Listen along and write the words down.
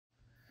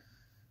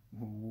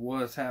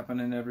What's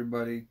happening,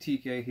 everybody?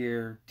 TK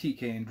here,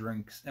 TK and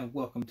Drinks, and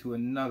welcome to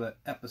another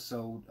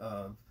episode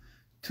of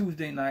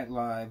Tuesday Night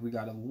Live. We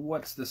got a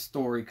What's the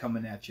Story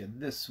coming at you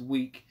this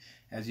week.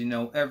 As you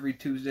know, every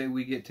Tuesday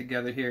we get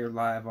together here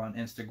live on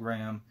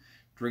Instagram,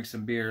 drink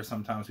some beer.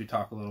 Sometimes we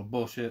talk a little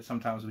bullshit.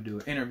 Sometimes we do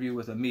an interview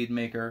with a mead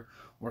maker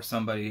or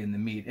somebody in the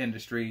mead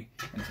industry.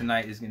 And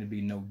tonight is going to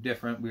be no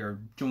different. We are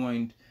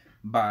joined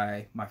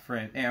by my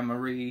friend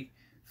Ann-Marie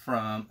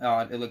from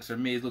Odd Elixir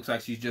Meads. Looks like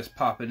she's just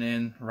popping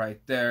in right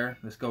there.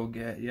 Let's go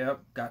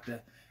got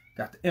the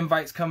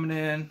invites coming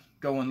in,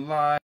 going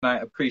live. I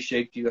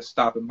appreciate you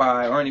stopping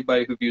by, or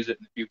anybody who views it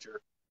in the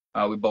future.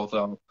 We both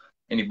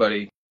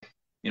anybody,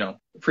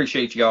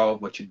 appreciate y'all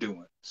what you're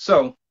doing.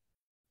 So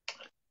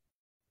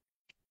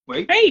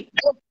wait. Hey,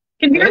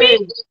 can you hear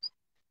me?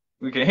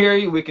 We can hear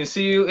you, we can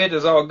see you. It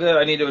is all good.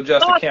 I need to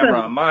adjust the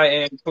camera on my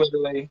end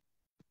clearly.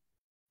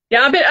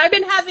 Yeah, I've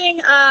been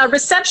having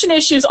reception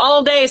issues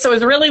all day, so I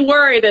was really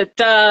worried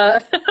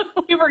that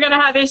we were going to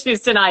have issues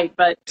tonight.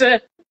 But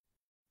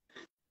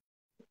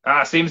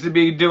seems to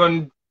be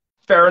doing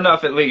fair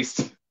enough, at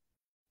least.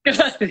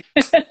 Good.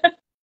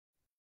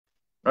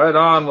 Right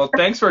on. Well,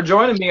 thanks for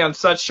joining me on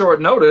such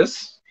short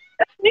notice.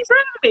 Thanks for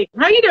having me.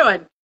 How are you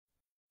doing?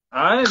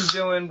 I'm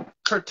doing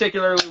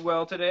particularly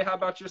well today. How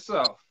about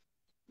yourself?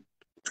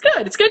 It's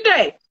good. It's a good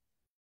day.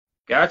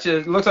 Gotcha.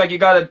 It looks like you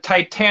got a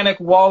titanic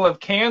wall of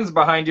cans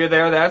behind you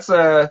there. That's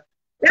to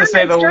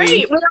say the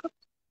least.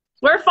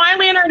 We're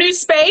finally in our new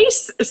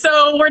space,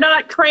 so we're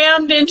not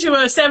crammed into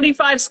a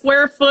 75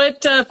 square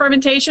foot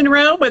fermentation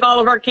room with all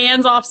of our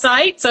cans off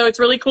site. So it's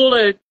really cool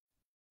to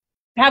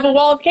have a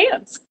wall of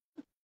cans.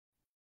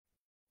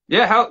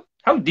 Yeah.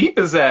 How deep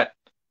is that?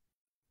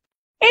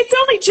 It's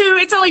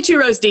only two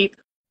rows deep.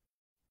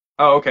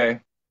 Oh, okay.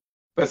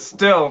 But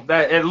still,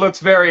 it looks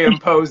very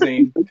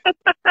imposing.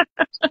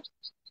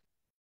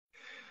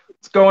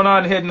 What's going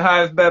on, Hidden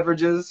Hive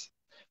Beverages?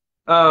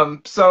 Yeah,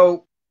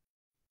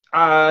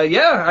 I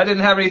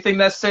didn't have anything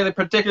necessarily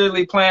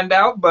particularly planned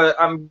out, but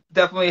I'm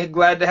definitely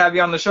glad to have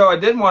you on the show. I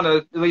did want to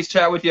at least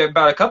chat with you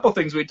about a couple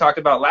things we talked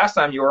about last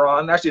time you were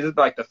on. Actually, this is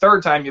like the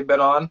third time you've been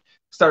on.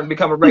 Starting to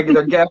become a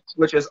regular guest,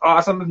 which is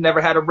awesome. I've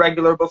never had a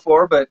regular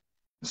before, but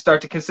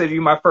start to consider you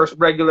my first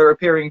regular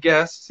appearing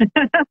guest.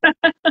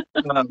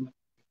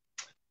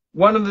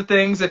 One of the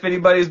things, if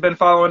anybody's been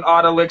following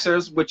Odd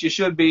Elixirs, which you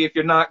should be, if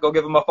you're not, go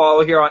give them a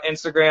follow here on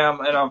Instagram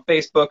and on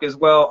Facebook as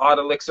well, Odd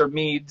Elixir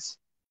Meads.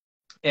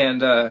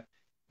 And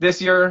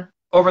this year,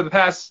 over the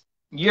past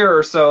year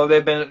or so,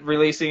 they've been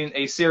releasing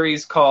a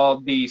series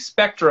called the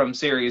Spectrum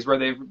series, where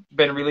they've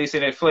been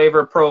releasing a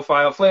flavor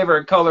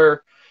and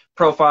color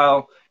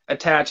profile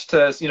attached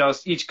to,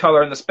 each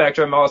color in the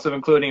spectrum, also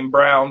including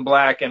brown,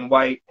 black, and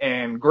white,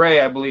 and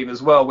gray, I believe,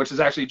 as well, which is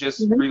actually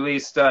just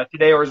released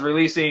today, or is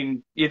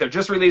releasing, either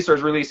just released or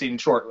is releasing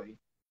shortly.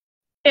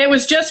 It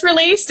was just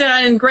released,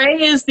 and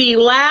gray is the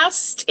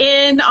last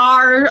in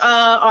our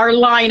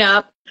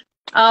lineup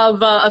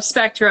of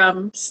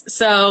Spectrum.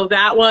 So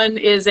that one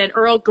is an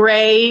Earl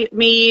Grey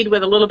mead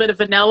with a little bit of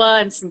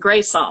vanilla and some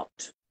gray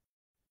salt.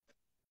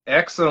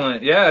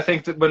 Excellent. Yeah, I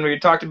think that when we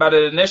talked about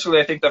it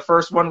initially, I think the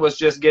first one was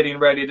just getting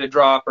ready to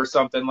drop or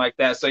something like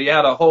that. So you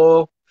had the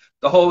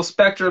whole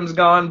spectrum's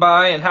gone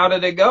by, and how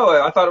did it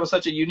go? I thought it was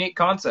such a unique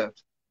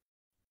concept.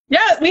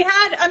 Yeah,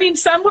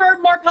 some were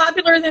more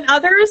popular than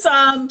others.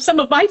 Some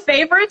of my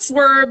favorites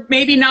were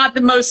maybe not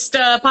the most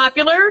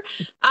popular.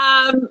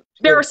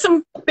 There are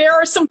some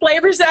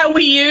flavors that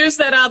we use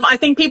that I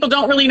think people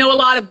don't really know a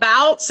lot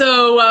about.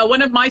 So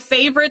one of my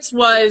favorites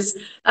was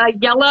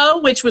yellow,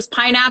 which was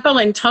pineapple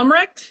and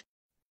turmeric.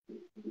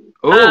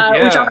 Oh,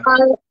 yeah.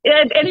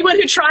 And anyone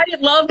who tried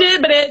it loved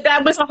it, but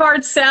that was a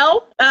hard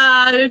sell.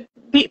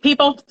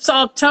 People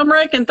saw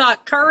turmeric and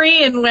thought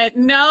curry and went,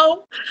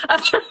 no.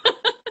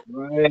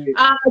 Right.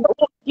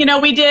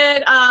 We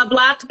did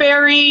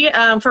blackberry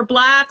for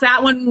black.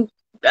 That one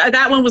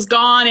was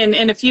gone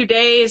in a few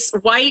days.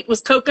 White was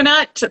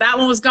coconut. So that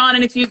one was gone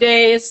in a few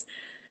days.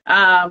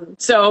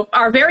 So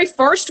our very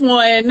first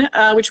one,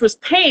 which was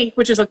pink,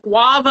 which is a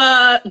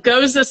guava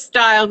goza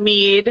style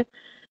mead,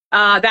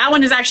 that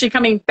one is actually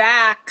coming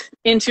back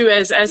into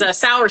as a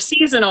sour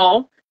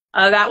seasonal.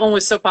 That one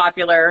was so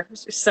popular.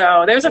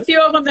 So there's a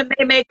few of them that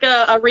may make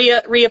a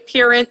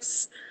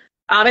reappearance.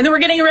 And then we're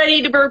getting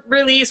ready to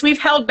release. We've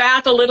held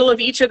back a little of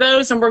each of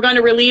those, and we're going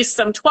to release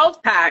some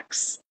 12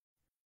 packs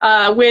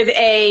with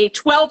a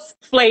 12th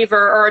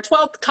flavor or a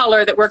 12th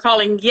color that we're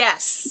calling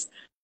Yes.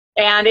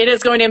 And it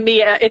is going to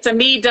be it's a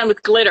mead done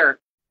with glitter.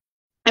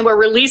 And we're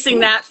releasing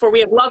that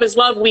we have Love is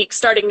Love Week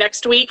starting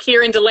next week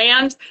here in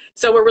Deland.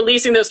 So we're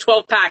releasing those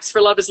 12 packs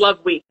for Love is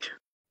Love Week.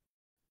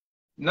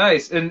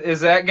 Nice. And is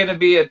that going to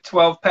be a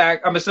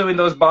 12-pack? I'm assuming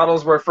those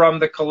bottles were from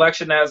the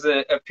collection as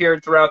it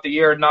appeared throughout the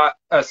year, not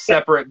a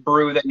separate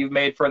brew that you've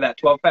made for that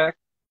 12-pack?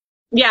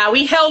 Yeah,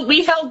 we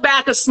held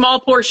back a small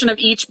portion of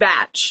each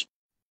batch.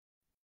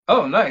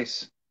 Oh,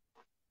 nice.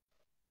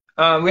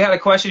 We had a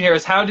question here: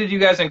 is how did you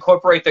guys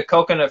incorporate the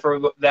coconut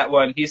for that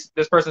one? This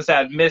person's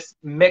had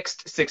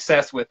mixed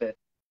success with it.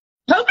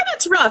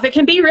 Coconut's rough. It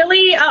can be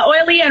really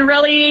oily and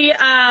really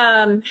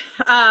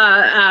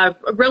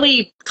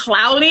really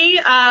cloudy.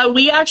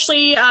 We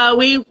actually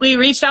we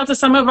reached out to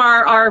some of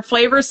our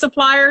flavor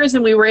suppliers,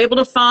 and we were able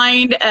to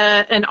find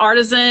an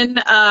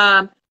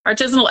artisanal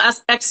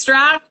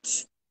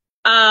extract,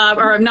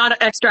 or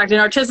not extract, an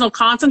artisanal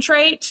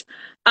concentrate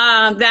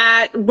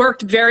that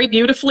worked very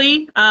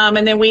beautifully.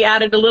 And then we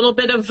added a little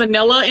bit of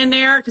vanilla in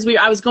there because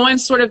I was going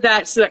sort of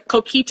that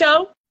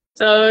coquito.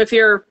 So if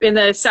you're in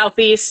the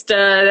Southeast,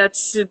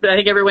 that's, I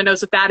think everyone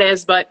knows what that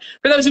is. But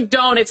for those who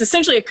don't, it's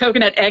essentially a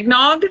coconut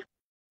eggnog.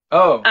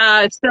 Oh.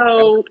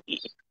 So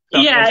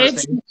yeah,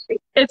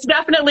 it's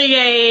definitely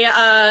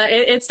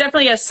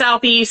a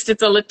Southeast.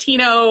 It's a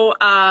Latino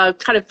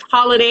kind of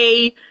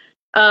holiday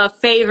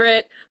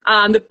favorite.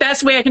 The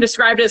best way I can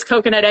describe it is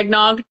coconut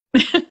eggnog.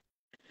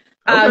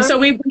 Okay. So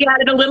we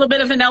added a little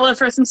bit of vanilla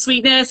for some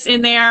sweetness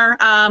in there.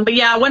 But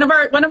yeah, one of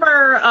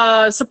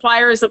our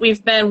suppliers that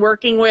we've been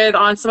working with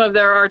on some of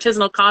their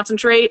artisanal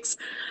concentrates,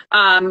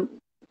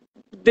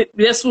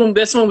 this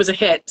one was a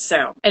hit.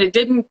 So, and it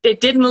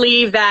didn't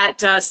leave that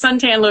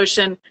suntan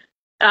lotion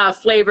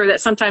flavor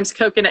that sometimes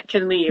coconut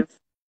can leave.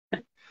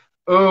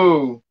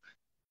 Oh.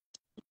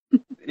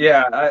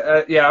 Yeah,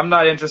 I'm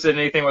not interested in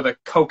anything with a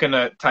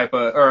coconut type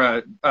of,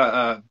 or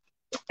a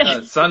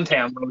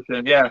suntan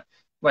lotion. Yeah.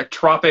 Like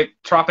tropic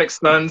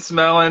sun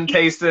smelling,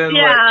 tasting.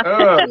 Yeah.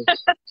 Like,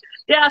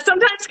 yeah,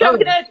 sometimes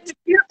coconut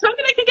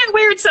can get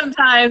weird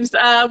sometimes.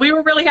 We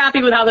were really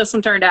happy with how this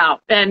one turned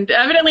out. And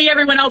evidently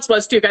everyone else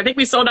was too. I think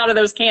we sold out of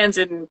those cans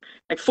in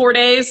like 4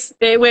 days.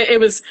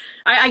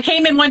 I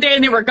came in one day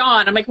and they were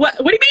gone. I'm like, what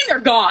do you mean they're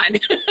gone?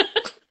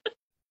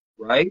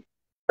 Right.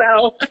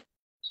 So.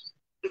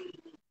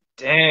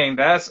 Dang,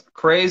 that's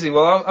crazy.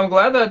 Well, I'm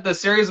glad that the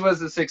series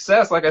was a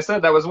success. Like I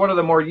said, that was one of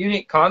the more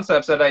unique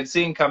concepts that I'd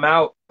seen come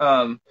out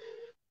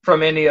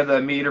from any of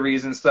the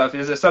meaderies and stuff.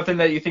 Is it something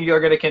that you think you're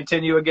going to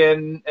continue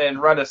again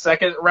and run a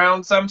second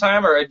round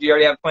sometime, or do you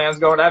already have plans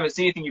going? I haven't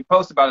seen anything you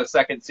post about a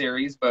second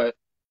series, but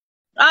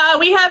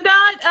we have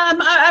not.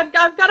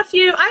 I've got a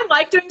few. I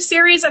like doing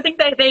series. I think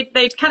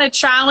they kind of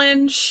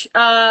challenge.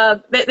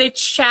 They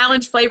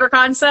challenge flavor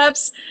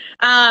concepts,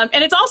 and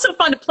it's also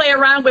fun to play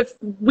around with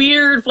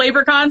weird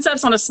flavor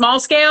concepts on a small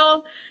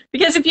scale.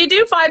 Because if you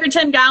do 5 or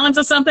 10 gallons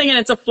of something and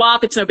it's a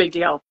flop, it's no big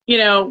deal. You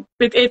know,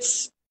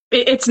 it's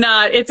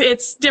not.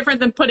 It's different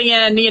than putting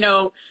in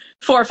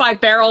 4 or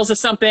 5 barrels of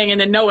something and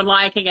then no one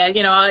liking it.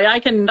 You know, I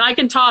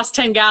can toss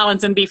 10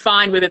 gallons and be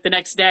fine with it the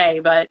next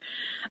day. But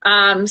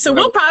so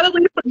we'll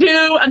probably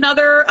do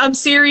another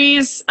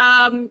series.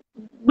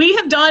 We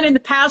have done in the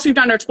past. We've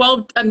done our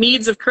 12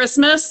 Meads of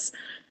Christmas,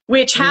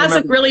 which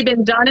hasn't really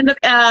been done in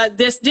the.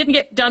 This didn't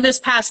get done this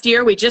past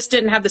year. We just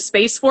didn't have the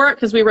space for it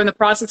because we were in the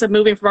process of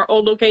moving from our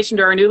old location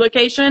to our new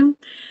location.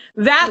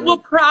 That will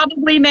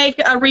probably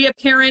make a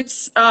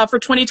reappearance for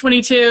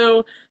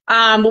 2022.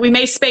 But we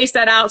may space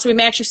that out, so we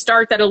may actually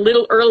start that a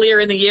little earlier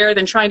in the year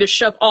than trying to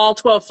shove all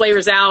 12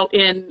 flavors out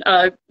in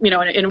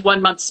in a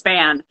 1 month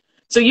span.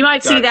 So you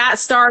might see that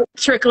start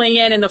trickling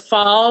in the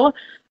fall,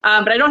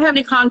 but I don't have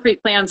any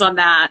concrete plans on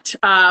that.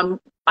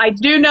 I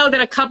do know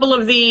that a couple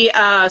of the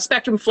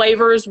Spectrum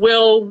flavors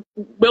will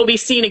be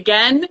seen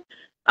again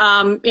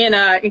in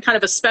kind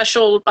of a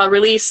special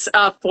release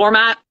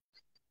format.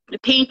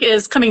 Pink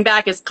is coming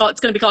back. It's going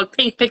to be called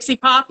Pink Pixie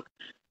Pop.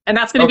 And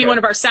that's going to be one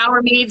of our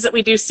sour meads that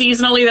we do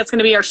seasonally. That's going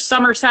to be our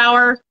summer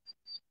sour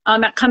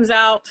that comes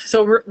out.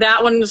 So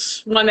that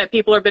one's one that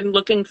people have been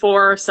looking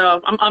for.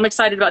 So I'm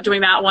excited about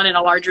doing that one in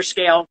a larger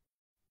scale.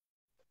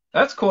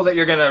 That's cool that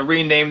you're going to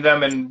rename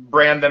them and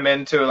brand them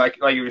into, like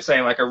you were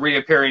saying, like a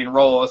reappearing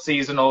roll,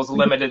 seasonals,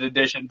 limited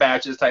edition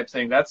batches type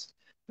thing. That's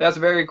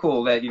very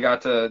cool that you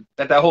got to,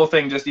 that whole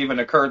thing just even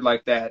occurred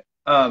like that.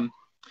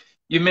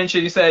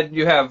 You said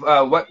you have,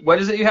 what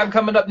is it you have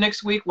coming up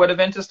next week? What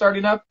event is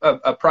starting up?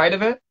 A Pride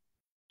event?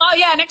 Oh,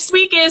 yeah. Next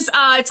week is,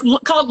 it's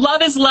called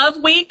Love is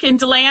Love Week in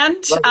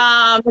Deland.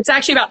 It's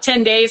actually about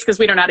 10 days because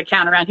we don't know how to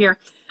count around here.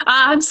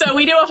 So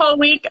we do a whole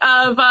week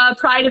of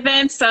Pride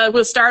events.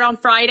 We'll start on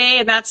Friday,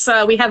 and that's,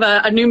 we have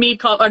a new mead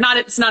called,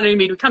 it's not a new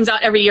mead. It comes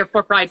out every year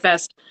for Pride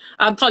Fest,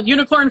 called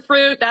Unicorn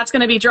Fruit. That's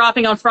going to be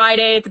dropping on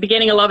Friday at the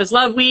beginning of Love is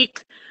Love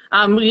Week.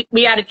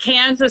 We added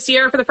cans this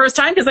year for the first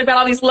time because I've got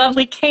all these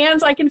lovely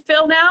cans I can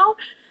fill now.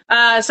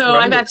 So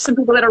I've had some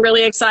people that are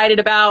really excited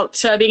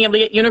about being able to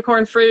get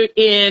unicorn fruit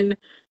in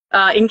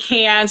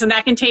cans, and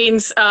that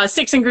contains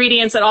 6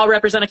 ingredients that all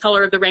represent a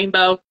color of the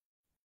rainbow.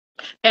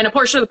 And a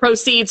portion of the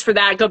proceeds for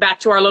that go back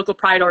to our local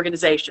Pride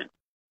organization.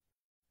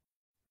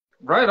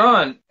 Right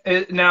on.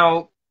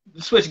 Now,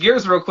 switch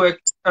gears real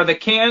quick. Are the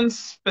cans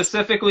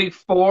specifically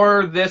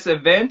for this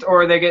event,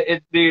 or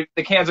the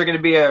cans are going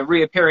to be a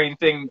reappearing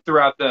thing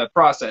throughout the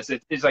process?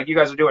 It's like you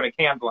guys are doing a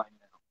can blind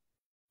now.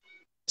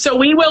 So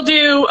we will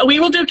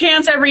do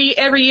cans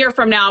every year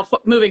from now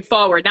moving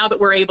forward. Now that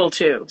we're able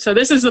to. So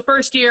this is the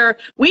first year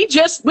we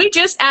just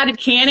added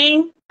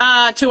canning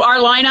to our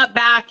lineup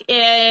back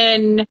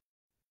in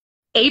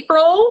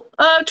April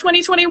of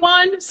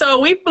 2021. So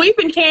we've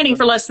been canning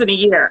for less than a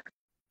year.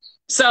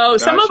 So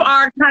some of Gotcha.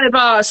 our kind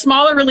of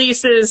smaller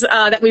releases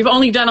that we've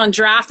only done on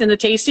draft in the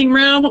tasting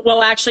room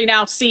will actually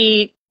now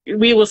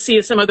we will see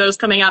some of those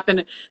coming up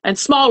and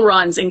small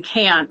runs in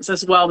cans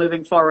as well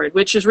moving forward,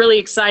 which is really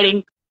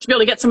exciting to be able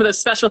to get some of those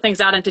special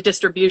things out into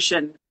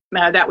distribution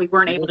that we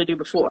weren't able to do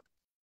before.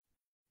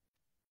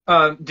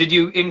 Did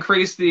you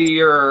increase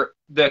the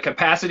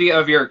capacity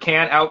of your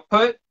can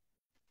output?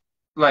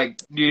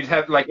 Like, do you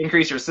have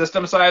increase your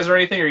system size or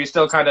anything, or are you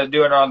still kind of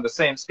doing it on the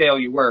same scale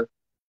you were?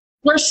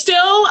 We're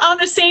still on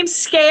the same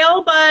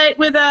scale, but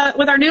with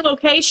our new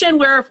location,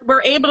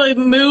 we're able to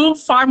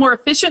move far more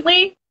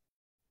efficiently.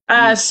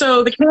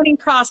 So the canning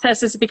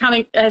process has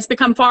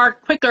become far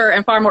quicker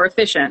and far more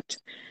efficient.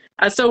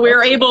 So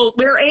we're able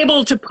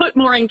to put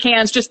more in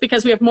cans just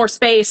because we have more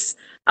space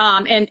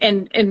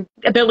and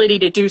ability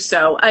to do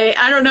so.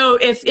 I don't know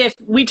if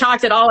we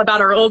talked at all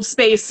about our old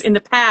space in the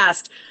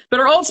past,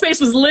 but our old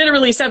space was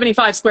literally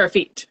 75 square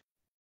feet.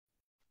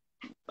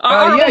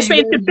 Our old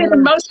space could fit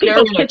in most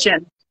people's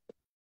kitchen.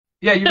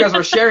 Yeah, you guys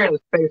were sharing the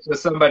space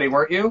with somebody,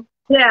 weren't you?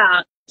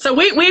 Yeah. So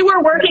we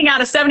were working out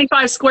of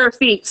 75 square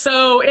feet.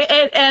 So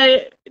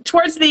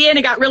towards the end,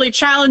 it got really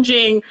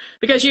challenging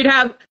because you'd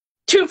have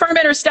two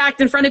fermenters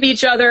stacked in front of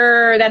each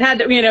other that had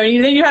to,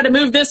 then you had to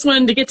move this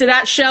one to get to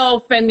that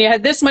shelf, and you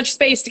had this much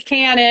space to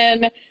can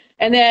in.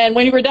 And then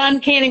when you were done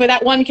canning with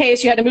that one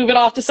case, you had to move it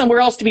off to somewhere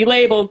else to be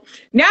labeled.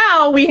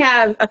 Now we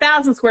have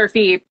 1,000 square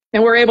feet,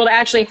 and we're able to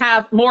actually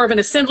have more of an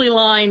assembly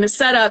line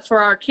set up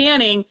for our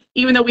canning.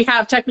 Even though we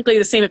have technically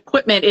the same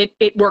equipment,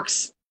 it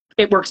works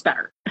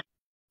better.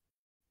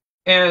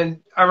 And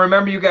I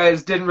remember you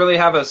guys didn't really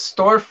have a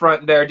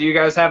storefront there. Do you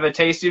guys have a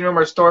tasting room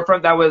or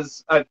storefront? That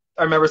was, I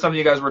remember something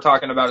you guys were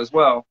talking about as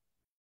well.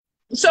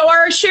 So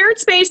our shared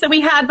space that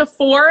we had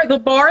before, the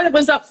bar that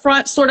was up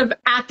front sort of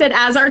acted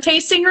as our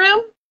tasting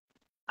room.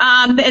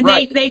 And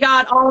right. they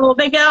get all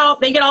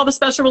the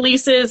special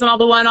releases and all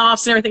the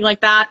one-offs and everything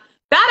like that.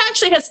 That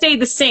actually has stayed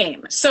the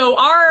same. So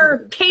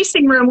our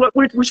tasting room,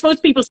 which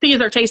most people see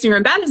as our tasting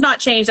room, that has not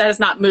changed. That has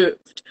not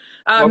moved.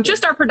 Okay.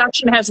 Just our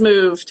production has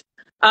moved.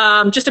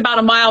 Just about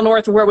a mile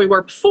north of where we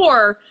were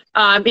before,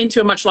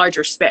 into a much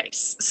larger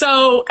space.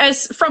 So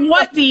as from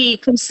what the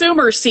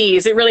consumer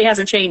sees, it really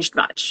hasn't changed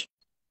much.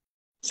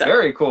 So.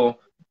 Very cool.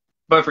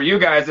 But for you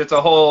guys, it's a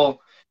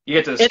whole, you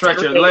get to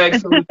stretch your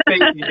legs,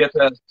 you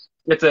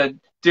get to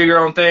do your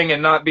own thing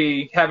and not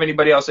have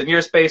anybody else in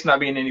your space, not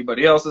be in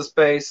anybody else's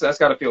space. That's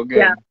got to feel good.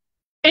 Yeah.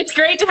 It's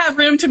great to have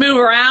room to move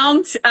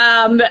around.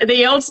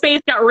 The old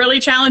space got really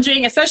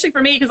challenging, especially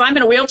for me because I'm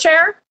in a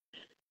wheelchair.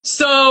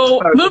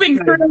 So moving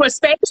through a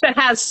space that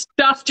has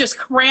stuff just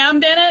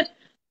crammed in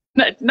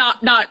it,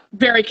 not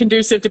very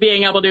conducive to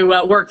being able to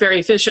work very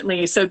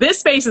efficiently. So this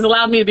space has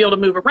allowed me to be able to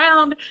move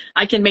around.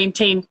 I can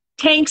maintain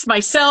tanks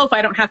myself.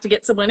 I don't have to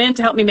get someone in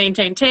to help me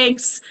maintain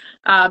tanks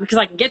because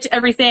I can get to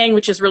everything,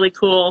 which is really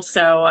cool.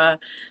 So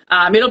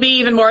it'll be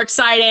even more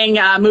exciting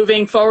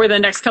moving forward the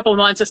next couple of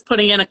months, just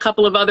putting in a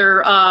couple of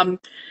other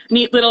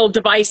neat little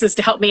devices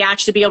to help me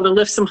actually be able to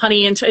lift some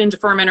honey into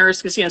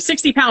fermenters because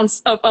 60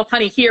 pounds of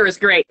honey here is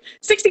great.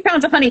 60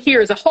 pounds of honey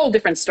here is a whole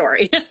different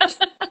story.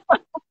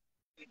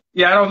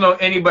 Yeah, I don't know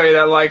anybody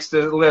that likes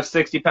to lift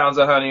 60 pounds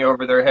of honey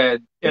over their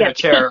head in a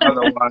chair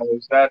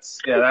otherwise. That's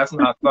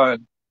not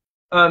fun.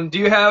 Do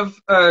you have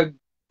a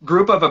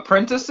group of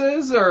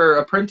apprentices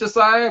or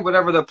apprentici,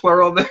 whatever the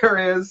plural there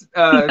is?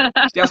 Do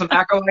you have some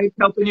acolytes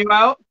helping you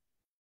out?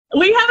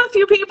 We have a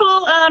few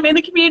people in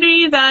the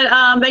community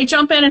that they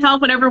jump in and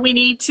help whenever we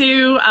need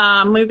to.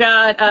 We've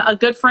got a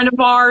good friend of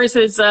ours.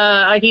 He's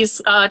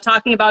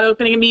talking about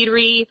opening a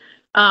meadery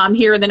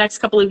here in the next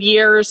couple of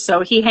years. So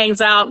he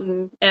hangs out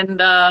and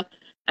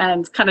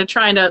kind of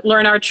trying to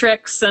learn our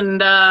tricks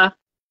and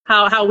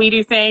how we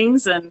do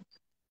things. And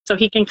so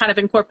he can kind of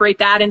incorporate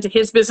that into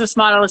his business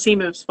model as he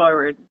moves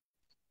forward.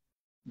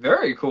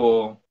 Very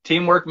cool.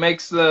 Teamwork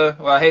makes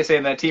I hate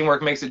saying that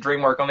teamwork makes the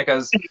dream work only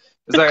because,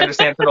 as I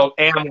understand, it's an old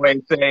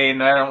Amway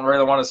saying. I don't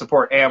really want to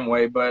support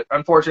Amway, but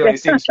unfortunately, it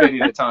seems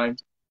fitting at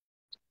times.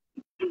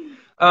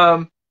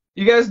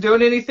 You guys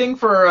doing anything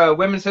for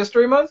Women's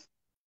History Month?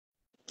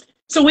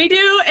 So we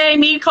do a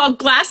mead called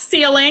Glass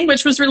Ceiling,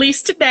 which was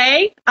released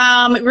today.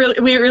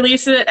 We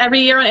release it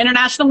every year on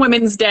International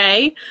Women's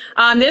Day.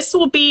 This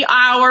will be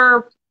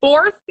our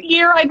 4th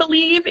year, I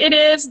believe it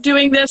is,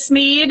 doing this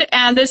mead.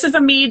 And this is a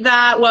mead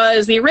that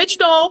was the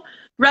original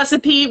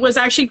recipe was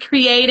actually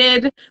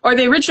created, or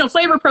the original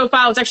flavor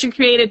profile was actually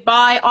created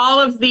by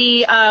all of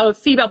the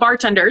female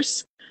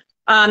bartenders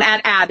at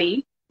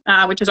Abbey,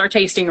 which is our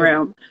tasting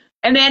room.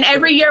 And then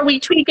every year we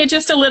tweak it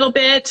just a little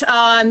bit.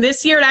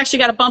 This year it actually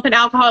got a bump in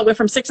alcohol. It went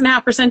from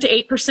 6.5%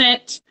 to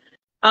 8%.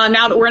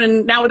 Now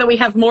that we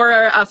have more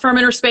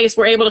fermenter space,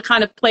 we're able to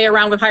kind of play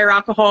around with higher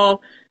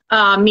alcohol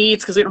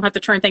meads because we don't have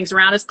to turn things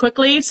around as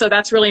quickly. So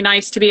that's really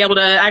nice to be able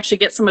to actually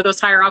get some of those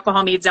higher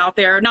alcohol meads out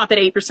there. Not that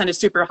 8% is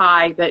super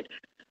high, but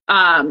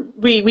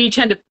we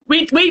tend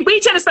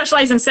to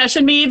specialize in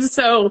session meads.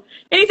 So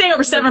anything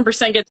over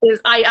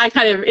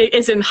 7%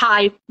 is in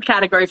high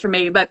category for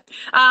me. But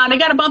it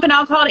got a bump in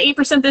alcohol to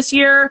 8% this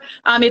year.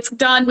 It's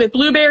done with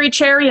blueberry,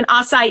 cherry, and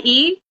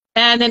acai.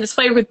 and then it's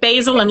flavored with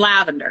basil and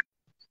lavender.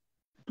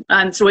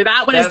 And so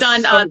that one is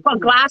done called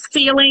Glass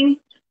Ceiling,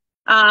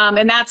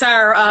 and that's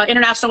our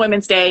International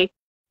Women's Day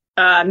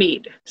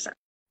mead. So.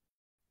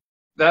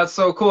 That's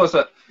so cool.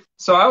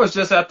 So I was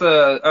just at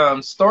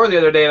the store the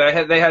other day,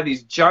 and they had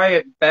these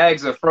giant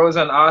bags of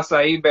frozen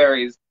acai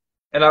berries,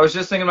 and I was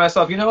just thinking to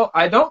myself, you know,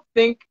 I don't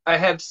think I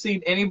have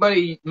seen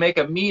anybody make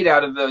a mead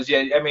out of those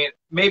yet. I mean,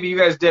 maybe you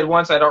guys did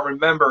once. I don't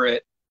remember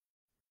it.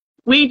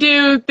 We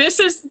do. I think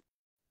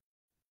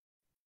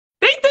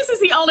this is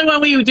the only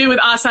one we do with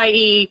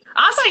acai.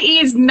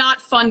 Acai is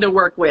not fun to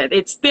work with.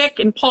 It's thick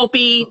and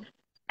pulpy,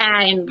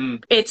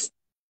 and it's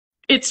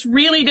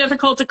really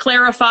difficult to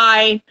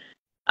clarify.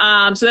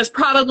 So that's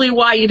probably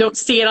why you don't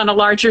see it on a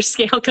larger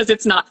scale, because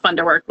it's not fun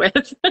to work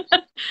with.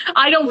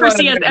 I don't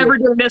foresee us ever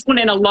doing this one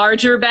in a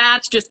larger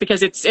batch, just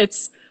because it's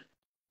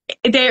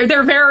a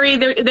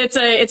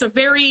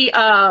very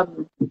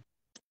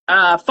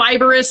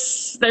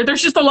fibrous.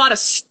 There's just a lot of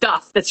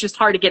stuff that's just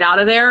hard to get out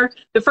of there.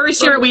 The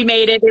first year we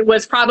made it, it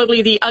was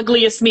probably the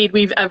ugliest mead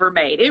we've ever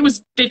made.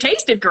 It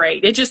tasted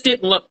great. It just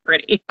didn't look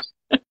pretty.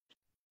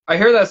 I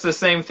hear that's the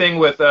same thing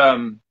with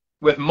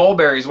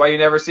mulberries. Why you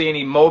never see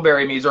any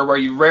mulberry meads, or where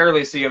you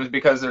rarely see them, is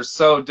because they're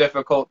so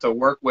difficult to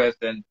work with,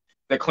 and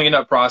the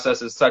cleanup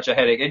process is such a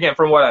headache. Again,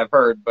 from what I've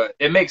heard, but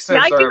it makes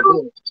sense.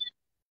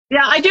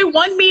 Yeah, I do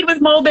one mead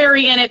with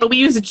mulberry in it, but we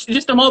use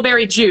just a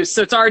mulberry juice,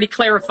 so it's already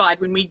clarified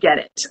when we get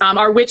it.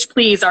 Our Witch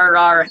Please,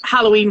 our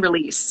Halloween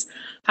release,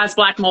 has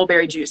black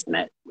mulberry juice in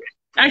it.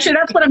 Actually,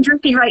 that's what I'm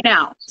drinking right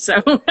now.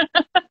 So.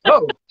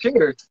 Oh,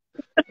 cheers!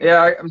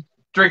 Yeah, I'm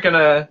drinking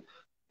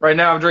right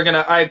now. I'm drinking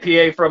an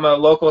IPA from a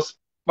local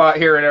spot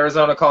here in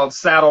Arizona called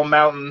Saddle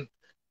Mountain.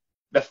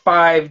 The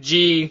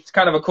 5G. It's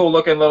kind of a cool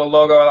looking little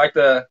logo. I like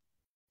the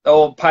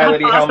old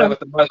piloty helmet with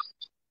the mustache.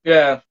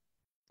 Yeah.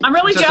 I'm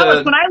really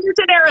jealous. When I lived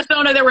in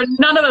Arizona, there were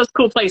none of those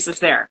cool places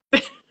there.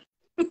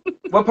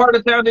 What part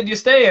of town did you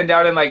stay in?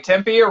 Down in like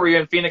Tempe, or were you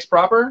in Phoenix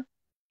proper?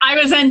 I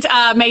was in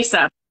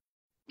Mesa.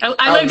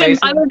 I lived in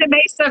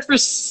Mesa for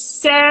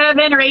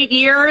 7 or 8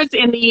 years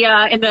in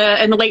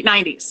the late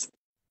 90s.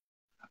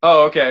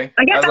 Oh, okay.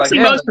 I guess actually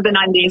most of the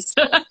 90s.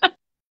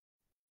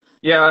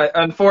 Yeah,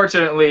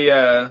 unfortunately,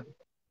 yeah,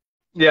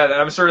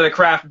 I'm sure the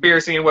craft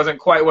beer scene wasn't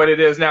quite what it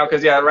is now,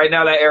 because yeah, right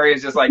now that area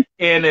is just like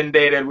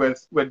inundated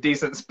with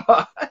decent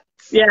spots.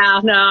 Yeah,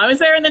 no, I was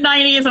there in the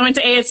 90s. I went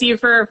to ASU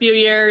for a few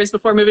years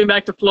before moving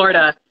back to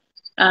Florida,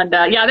 and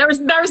yeah, there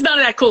was none of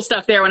that cool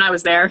stuff there when I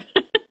was there.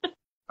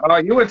 Oh,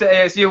 you went to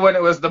ASU when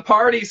it was the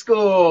party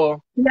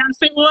school. Yes,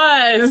 it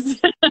was.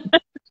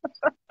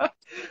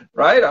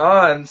 Right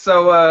on.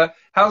 So,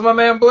 how's my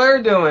man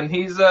Blair doing?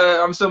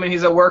 I'm assuming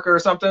he's at work or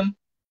something.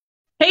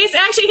 He's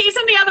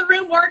in the other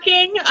room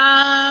working.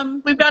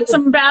 We've got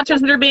some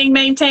batches that are being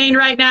maintained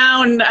right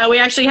now, and we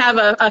actually have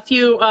a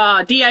few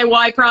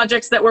DIY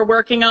projects that we're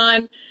working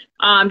on,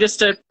 just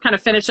to kind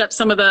of finish up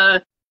some of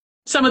the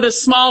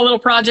small little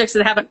projects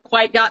that haven't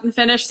quite gotten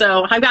finished.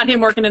 So I've got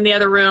him working in the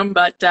other room,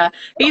 but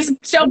he's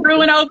still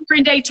brewing over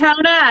in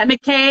Daytona at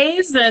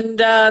McKay's, and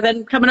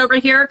then coming over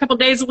here a couple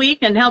days a week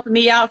and helping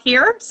me out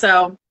here.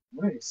 So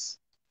nice,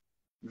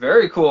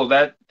 very cool.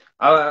 That.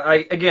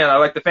 I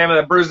like the family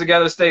that brews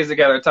together stays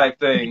together type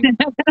thing.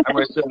 I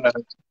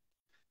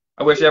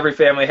wish every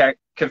family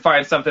could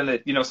find something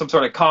that, you know, some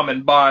sort of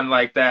common bond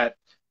like that.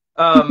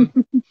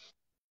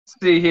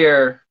 See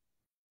here,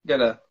 get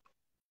a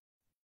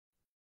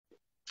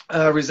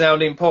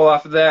resounding pull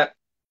off of that.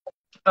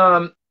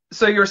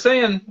 So you were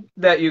saying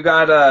that you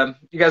guys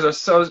are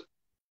so,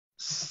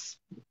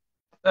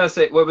 let's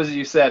say, what was it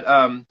you said?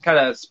 Kind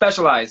of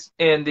specialized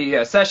in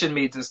the session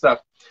meads and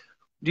stuff.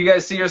 Do you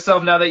guys see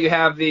yourself, now that you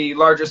have the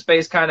larger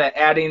space, kind of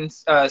adding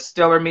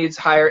stiller meads,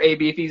 higher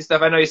ABV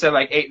stuff? I know you said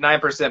like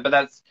 8-9%, but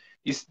that's,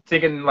 you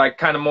thinking like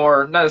kind of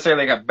more, not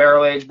necessarily like a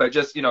barrel age, but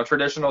just, you know,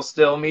 traditional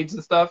still meads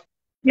and stuff?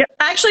 Yeah,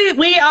 actually,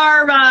 we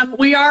are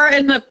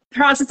in the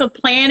process of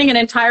planning an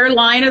entire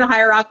line of the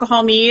higher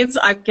alcohol meads.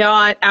 I've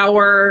got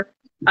I've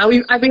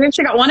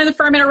actually got one in the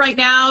fermenter right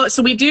now.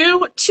 So we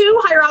do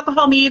 2 higher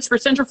alcohol meads for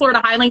Central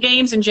Florida Highland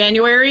Games in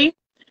January.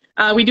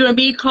 We do a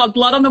mead called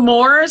Blood on the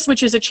Moors,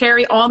 which is a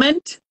cherry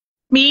almond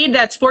mead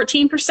that's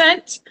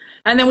 14%.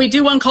 And then we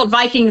do one called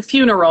Viking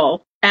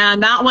Funeral,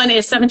 and that one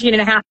is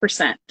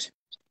 17.5%.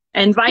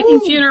 And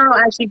Viking Funeral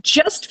actually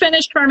just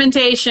finished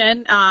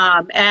fermentation,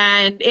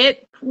 and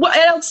it's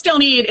still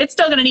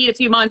going to need a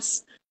few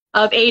months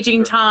of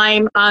aging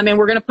time. And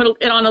we're going to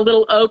put it on a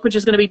little oak, which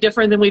is going to be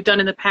different than we've done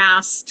in the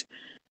past.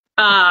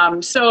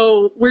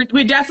 So we're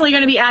definitely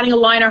going to be adding a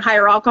line of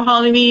higher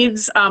alcohol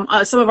meads.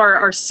 Some of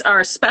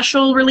our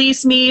special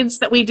release meads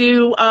that we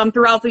do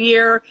throughout the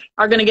year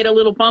are going to get a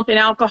little bump in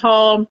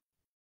alcohol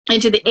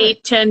into the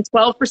 8, 10,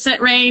 12%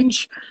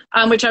 range,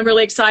 which I'm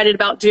really excited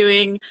about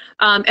doing.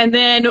 And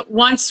then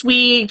once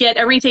we get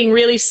everything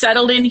really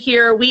settled in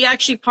here, we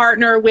actually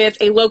partner with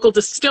a local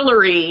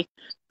distillery.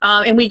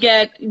 And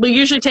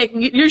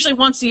usually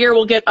once a year,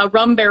 we'll get a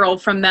rum barrel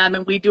from them,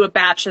 and we do a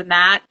batch in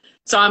that.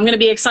 So I'm going to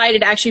be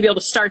excited to actually be able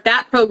to start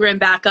that program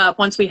back up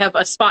once we have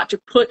a spot to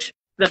put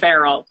the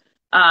barrel.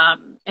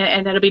 And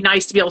it'll be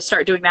nice to be able to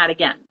start doing that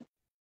again.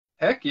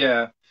 Heck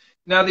yeah.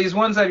 Now, these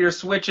ones that you're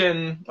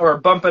switching or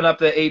bumping up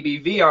the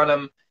ABV on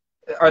them,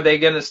 are they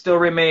going to still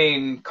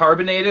remain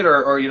carbonated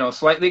or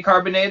slightly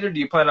carbonated? Do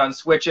you plan on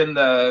switching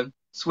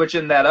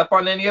that up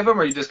on any of them,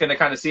 or are you just going to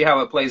kind of see how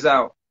it plays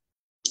out?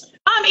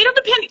 It'll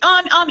depend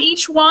on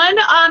each one.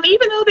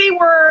 Even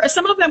though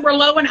some of them were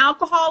low in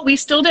alcohol, we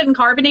still didn't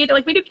carbonate it.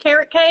 Like we do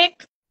carrot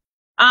cake,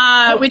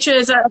 which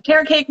is a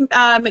carrot cake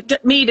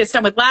mead is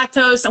done with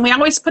lactose, and we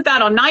always put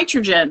that on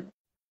nitrogen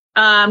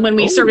when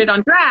we served it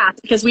on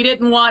draft because we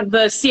didn't want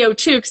the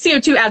CO2.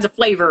 CO2 adds a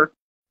flavor.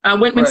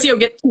 When CO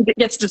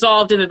gets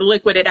dissolved into the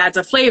liquid, it adds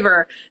a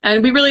flavor,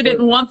 and we really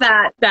didn't want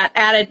that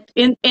added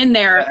in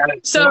there.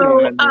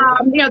 So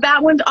that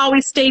one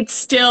always stayed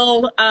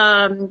still.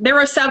 There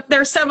are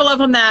several of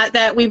them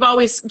that we've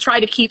always tried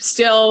to keep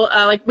still.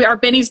 Like our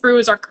Benny's Brew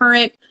is our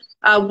current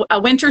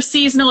winter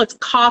seasonal. It's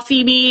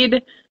coffee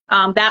mead.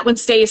 That one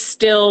stays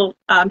still.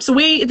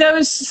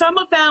 So some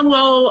of them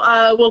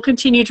will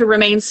continue to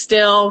remain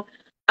still.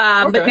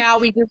 But now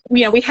we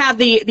have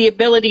the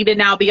ability to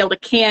now be able to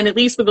can, at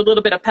least with a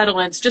little bit of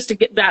petulance, just to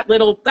get that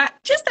little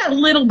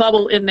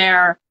bubble in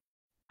there.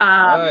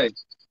 Right.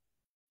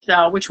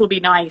 So, which will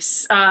be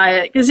nice,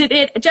 because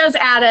it does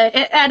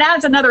it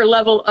adds another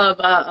level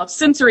of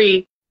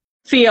sensory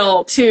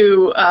feel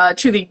to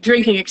the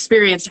drinking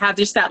experience, to have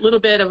just that little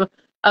bit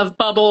of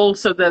bubble,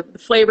 so the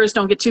flavors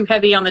don't get too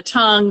heavy on the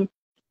tongue.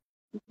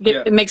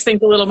 It makes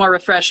things a little more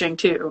refreshing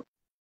too.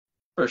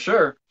 For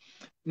sure.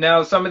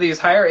 Now, some of these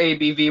higher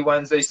ABV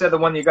ones, they said the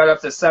one you got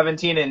up to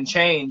 17 and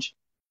change.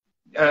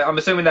 I'm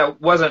assuming that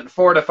wasn't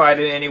fortified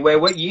in any way.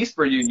 What yeast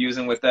were you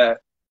using with that?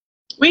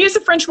 We use the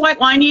French white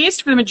wine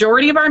yeast for the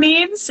majority of our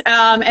meads,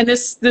 and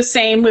the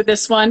same with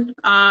this one.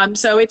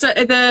 So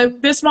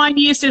this wine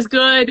yeast is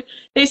good.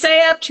 They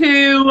say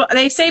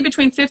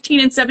between 15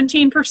 and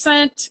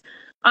 17%.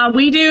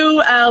 We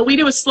do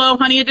a slow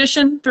honey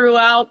addition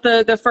throughout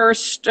the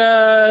first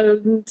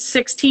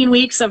 16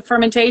 weeks of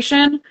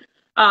fermentation.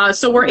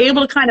 So we're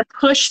able to kind of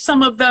push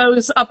some of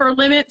those upper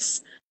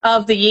limits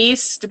of the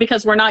yeast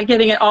because we're not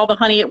giving it all the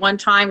honey at one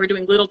time. We're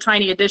doing little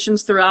tiny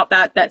additions throughout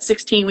that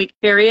 16-week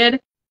period.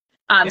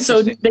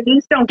 So the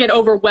yeast don't get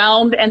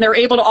overwhelmed, and they're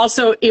able to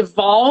also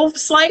evolve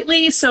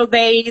slightly. So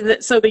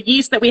the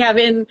yeast that we have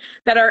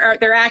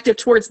they're active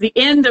towards the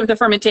end of the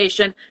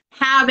fermentation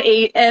have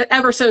a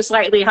ever so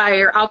slightly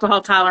higher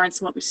alcohol tolerance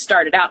than what we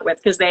started out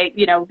with, because they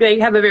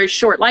have a very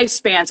short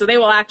lifespan. So they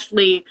will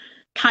actually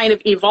kind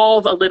of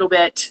evolve a little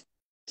bit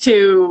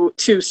to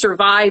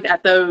survive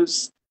at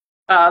those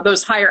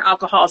higher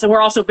alcohols. And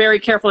we're also very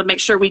careful to make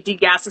sure we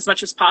degas as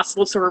much as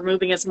possible, so we're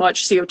removing as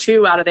much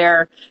CO2 out of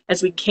there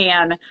as we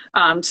can.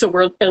 So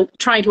we're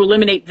trying to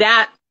eliminate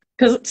that,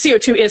 because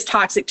CO2 is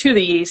toxic to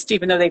the yeast,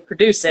 even though they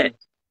produce it.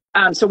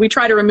 So we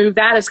try to remove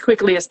that as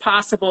quickly as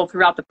possible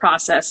throughout the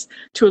process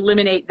to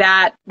eliminate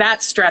that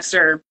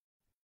stressor.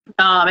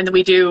 And then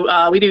we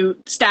do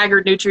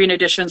staggered nutrient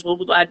additions.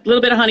 We'll add a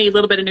little bit of honey, a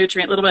little bit of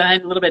nutrient, a little bit of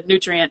honey, a little bit of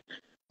nutrient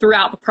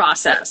throughout the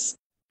process.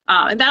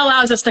 And that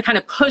allows us to kind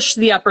of push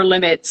the upper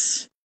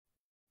limits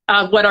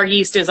of what our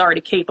yeast is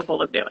already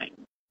capable of doing.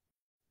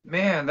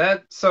 Man,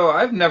 so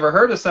I've never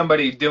heard of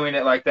somebody doing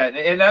it like that.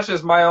 And that's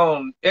just my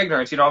own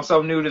ignorance. I'm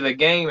so new to the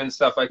game and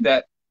stuff like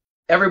that.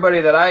 Everybody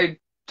that I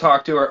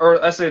talk to, or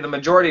let's say the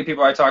majority of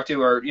people I talk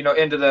to are,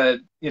 into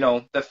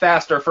the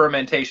faster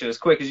fermentation, as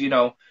quick as,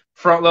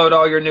 front load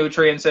all your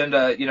nutrients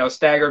into,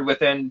 staggered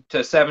within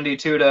to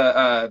 72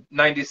 to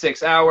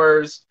 96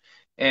 hours.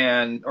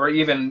 Or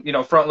even,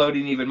 front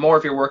loading even more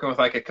if you're working with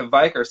like a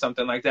Kvike or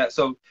something like that.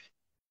 So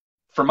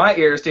for my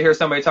ears to hear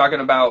somebody talking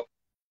about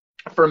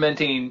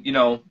fermenting,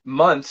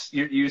 months,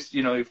 you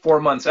 4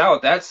 months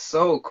out, that's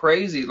so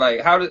crazy.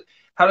 Like how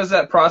does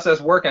that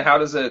process work, and how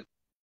does it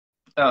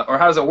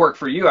work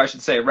for you, I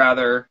should say,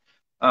 rather,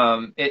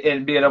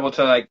 in being able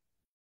to like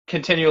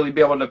continually be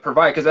able to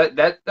provide, because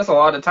that's a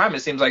lot of time. It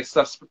seems like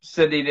stuff's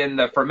sitting in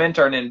the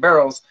fermenter and in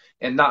barrels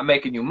and not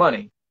making you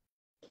money.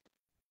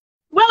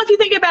 Well, if you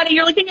think about it,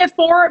 you're looking at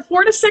 4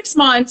 to 6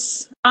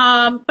 months,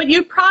 but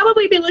you'd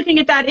probably be looking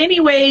at that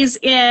anyways,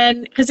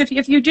 because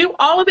if you do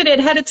all of it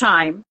ahead of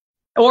time,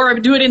 or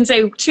do it in,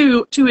 say,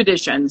 two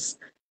editions,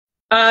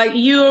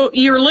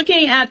 you're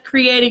looking at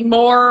creating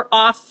more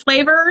off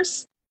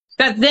flavors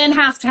that then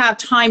have to have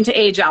time to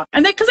age out,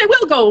 and because they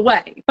will go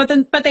away, but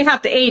they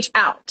have to age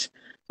out.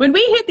 When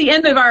we hit the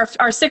end of our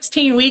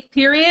 16-week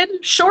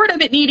period, short of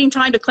it needing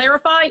time to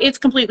clarify, it's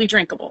completely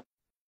drinkable.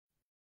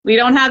 We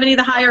don't have any of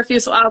the higher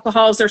fusel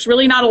alcohols. There's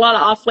really not a lot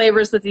of off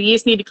flavors that the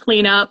yeast need to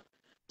clean up.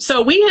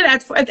 So we hit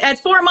at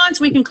 4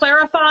 months, we can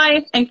clarify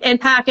and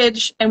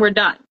package, and we're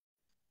done.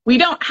 We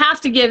don't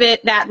have to give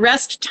it that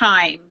rest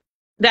time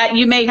that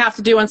you may have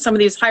to do on some of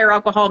these higher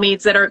alcohol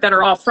meads that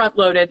are all front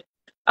loaded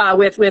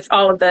with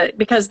all of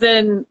because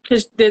the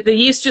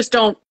yeast just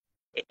don't.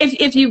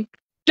 If you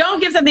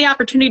don't give them the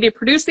opportunity to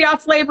produce the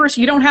off flavors,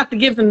 you don't have to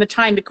give them the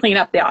time to clean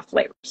up the off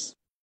flavors.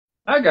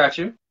 I got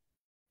you.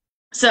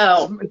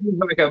 So it's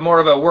like more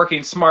of a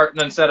working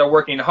smart instead of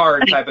working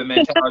hard type of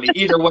mentality.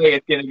 Either way,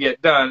 it's going to get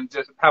done.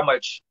 Just how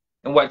much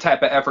and what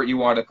type of effort you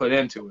want to put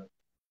into it.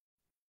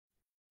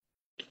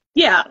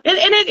 Yeah, and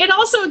it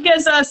also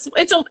gives us,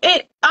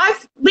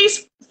 at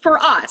least for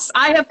us,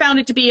 I have found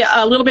it to be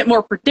a little bit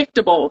more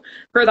predictable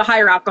for the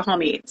higher alcohol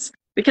meads.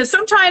 Because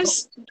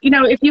sometimes,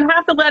 if you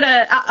have to let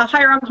a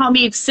higher alcohol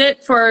mead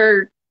sit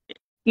for,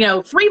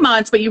 3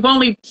 months, but you've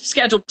only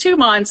scheduled 2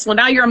 months, well,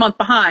 now you're a month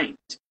behind.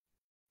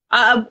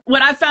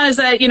 What I've found is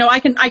that,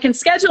 I can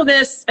schedule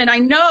this, and I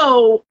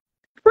know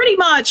pretty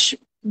much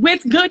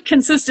with good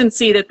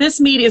consistency that this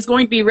mead is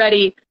going to be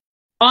ready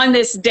on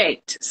this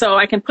date. So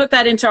I can put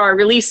that into our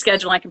release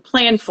schedule. I can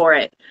plan for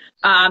it.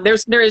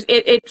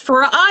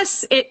 For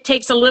us, it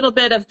takes a little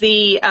bit of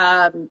the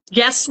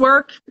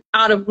guesswork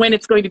out of when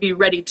it's going to be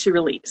ready to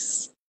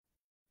release.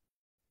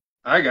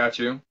 I got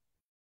you.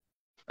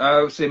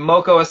 Let's see,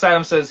 Moko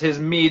Asylum says his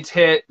meads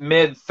hit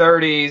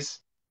mid-30s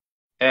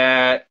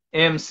at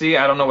MC.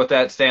 I don't know what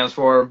that stands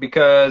for,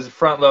 because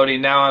front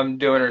loading. Now I'm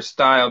doing her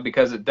style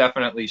because it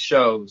definitely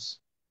shows.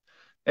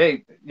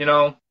 Hey,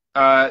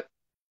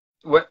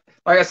 what?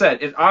 Like I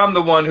said, I'm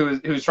the one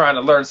who's trying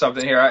to learn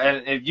something here.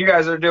 And if you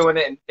guys are doing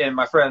it, and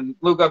my friend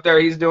Luke up there,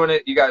 he's doing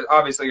it, you guys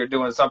obviously are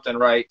doing something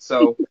right.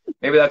 So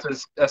maybe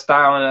that's a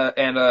style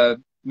and a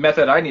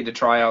method I need to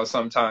try out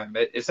sometime.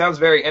 It sounds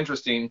very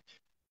interesting.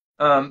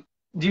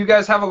 Do you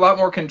guys have a lot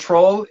more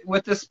control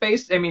with this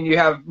space? I mean, you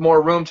have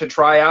more room to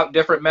try out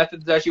different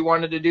methods that you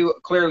wanted to do,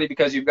 clearly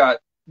because you've got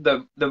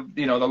the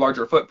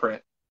larger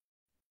footprint.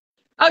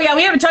 Oh yeah,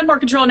 we have a ton more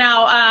control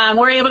now.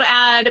 We're able to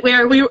add.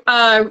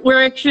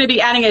 We're actually going to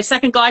be adding a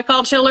second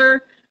glycol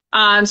chiller.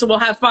 So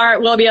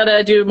we'll be able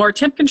to do more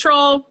temp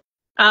control.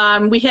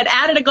 We had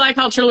added a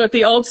glycol chiller at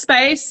the old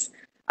space,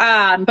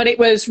 but it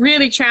was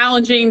really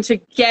challenging to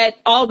get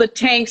all the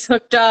tanks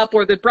hooked up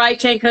or the bright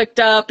tank hooked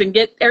up and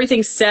get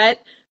everything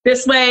set.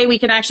 This way, we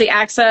can actually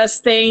access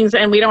things,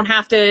 and we don't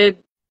have to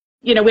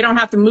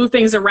move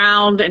things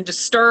around and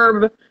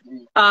disturb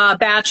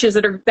batches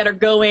that are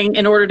going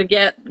in order to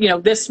get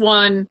this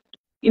one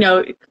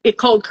it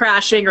cold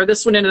crashing or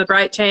this one into the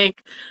bright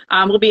tank.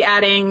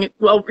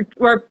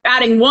 We're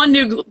adding one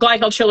new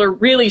glycol chiller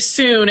really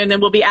soon, and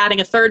then we'll be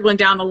adding a third one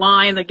down the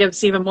line that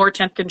gives even more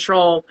temp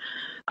control.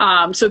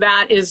 So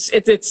that it's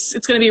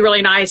going to be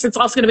really nice. It's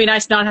also going to be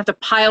nice not have to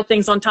pile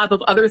things on top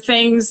of other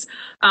things.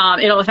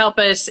 It'll help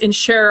us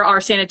ensure our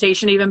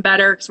sanitation even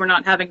better because we're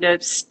not having to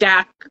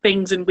stack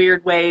things in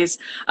weird ways.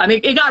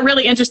 It got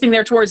really interesting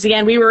there towards the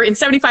end. We were in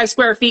 75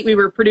 square feet. We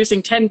were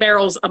producing 10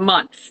 barrels a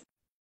month.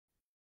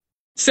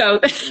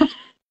 So it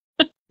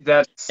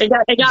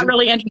got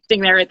really interesting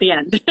there at the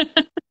end.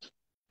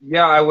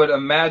 Yeah, I would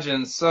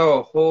imagine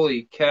so.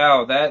 Holy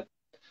cow. That,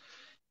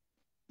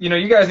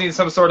 you guys need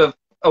some sort of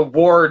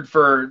award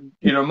for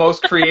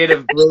most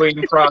creative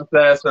brewing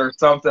process or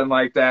something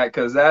like that,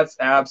 because that's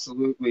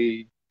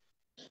absolutely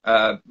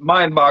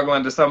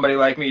mind-boggling to somebody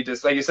like me,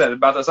 just like you said,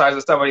 about the size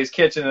of somebody's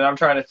kitchen, and I'm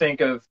trying to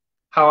think of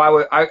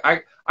how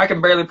I can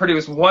barely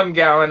produce 1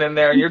 gallon in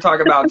there, and you're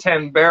talking about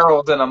 10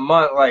 barrels in a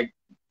month. Like,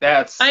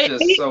 that's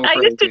just so crazy.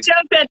 I used to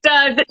joke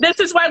that this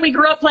is why we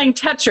grew up playing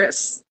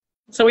Tetris,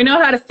 so we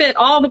know how to fit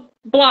all the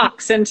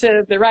blocks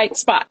into the right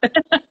spot.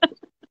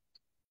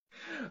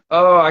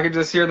 Oh, I can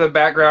just hear the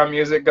background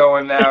music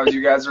going now as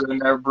you guys are in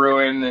there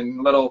brewing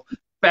and little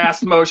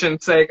fast motion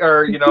like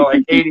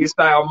 80s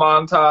style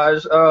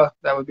montage. Oh,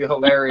 that would be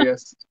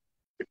hilarious.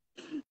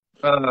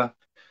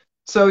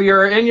 So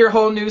you're in your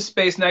whole new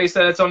space now. You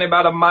said it's only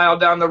about a mile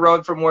down the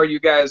road from where you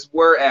guys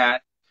were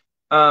at.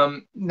 Now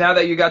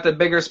that you got the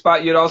bigger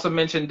spot, you'd also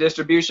mentioned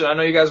distribution. I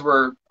know you guys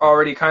were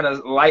already kind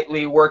of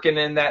lightly working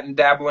in that and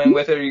dabbling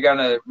with it. Are you going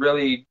to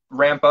really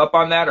ramp up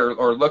on that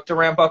or look to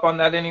ramp up on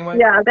that anyway?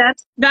 Yeah,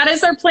 that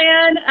is our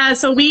plan.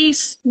 So we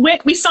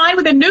signed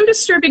with a new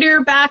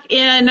distributor back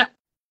in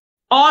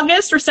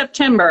August or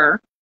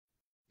September.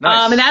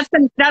 Nice.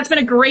 And that's been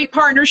a great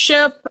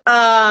partnership.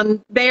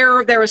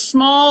 They're a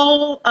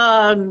small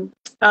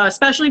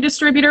specialty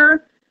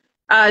distributor.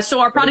 So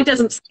our product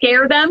doesn't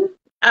scare them.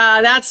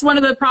 That's one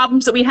of the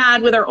problems that we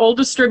had with our old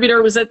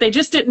distributor, was that they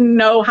just didn't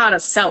know how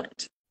to sell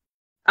it.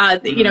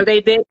 They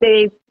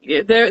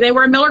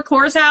were a Miller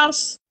Coors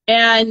house,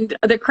 and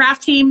the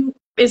craft team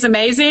is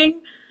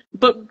amazing,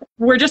 but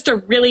we're just a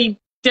really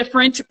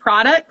different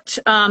product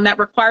that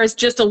requires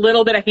just a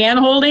little bit of hand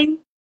holding.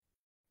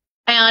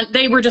 And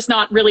they were just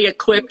not really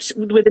equipped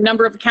with the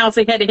number of accounts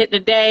they had to hit in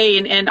a day,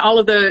 and all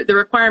of the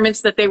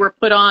requirements that were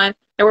put on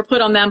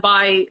them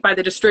by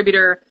the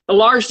distributor, the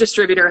large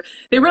distributor.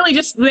 They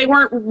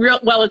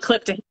weren't well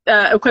equipped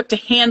to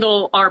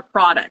handle our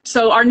product.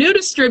 So our new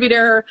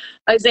distributor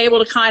is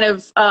able to kind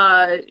of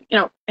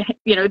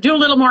do a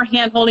little more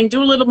hand holding,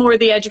 do a little more of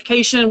the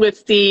education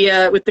with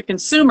the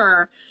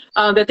consumer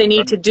that they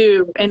need to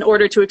do in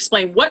order to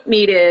explain what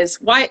meat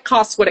is, why it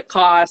costs what it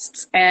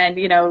costs, and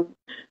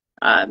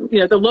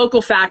the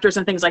local factors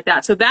and things like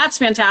that. So that's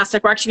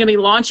fantastic. We're actually going to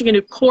be launching a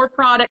new core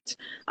product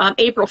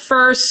April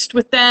 1st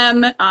with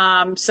them.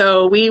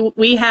 So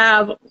we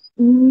have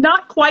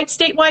not quite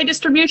statewide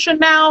distribution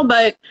now,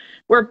 but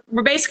we're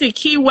basically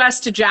Key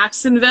West to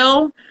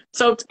Jacksonville.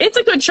 So it's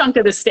a good chunk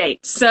of the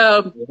state.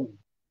 So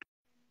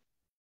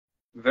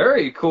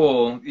Very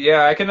cool.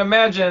 Yeah, I can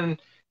imagine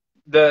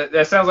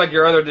that sounds like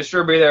your other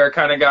distributor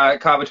kind of got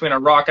caught between a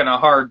rock and a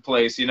hard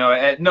place,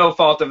 at no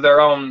fault of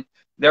their own.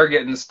 They're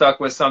getting stuck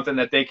with something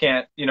that they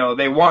can't,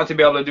 they want to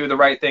be able to do the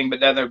right thing, but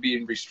then they're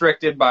being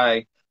restricted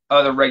by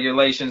other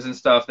regulations and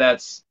stuff.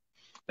 That's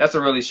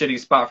a really shitty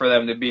spot for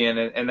them to be in,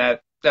 and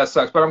that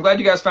sucks. But I'm glad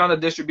you guys found a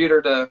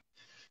distributor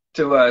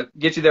to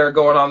get you there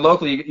going on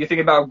locally. You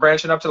think about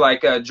branching up to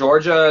like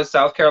Georgia,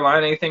 South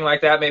Carolina, anything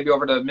like that? Maybe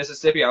over to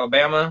Mississippi,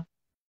 Alabama.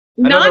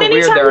 I know Not they're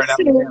weird anytime there in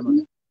soon.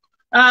 Alabama.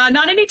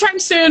 Not anytime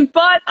soon,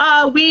 but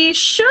we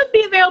should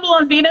be available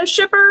on Vino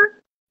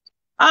Shipper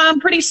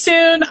pretty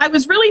soon. I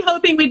was really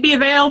hoping we'd be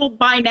available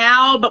by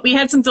now, but we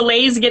had some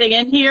delays getting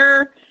in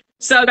here.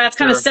 So that's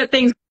kind of Sure. set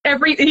things,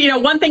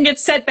 one thing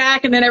gets set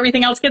back and then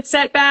everything else gets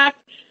set back.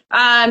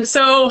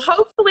 So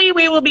hopefully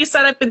we will be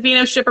set up with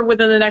Vino Shipper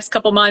within the next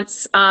couple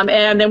months,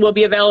 and then we'll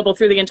be available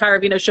through the entire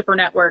Vino Shipper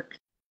network.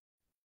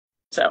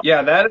 So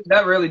Yeah,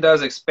 that really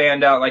does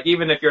expand out. Like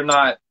even if you're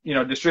not,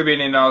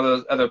 distributing in all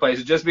those other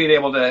places, just being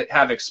able to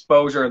have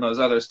exposure in those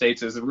other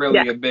states is really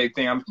yeah, a big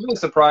thing. I'm really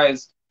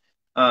surprised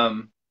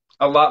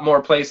a lot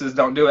more places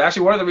don't do it.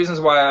 Actually, one of the reasons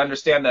why I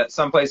understand that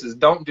some places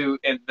don't do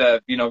in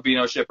the,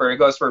 Vino Shipper, it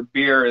goes for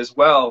beer as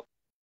well,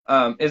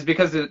 is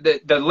because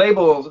the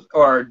labels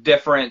are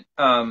different.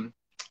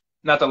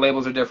 Not the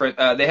labels are different.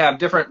 They have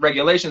different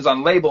regulations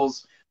on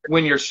labels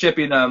when you're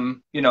shipping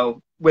them,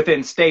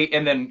 within state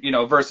and then,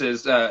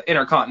 versus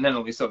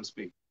intercontinentally, so to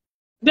speak.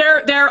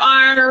 there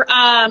are.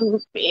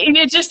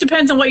 It just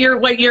depends on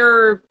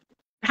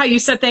how you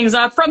set things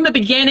up. From the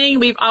beginning,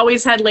 we've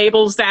always had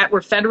labels that were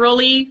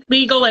federally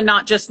legal and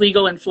not just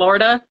legal in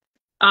Florida.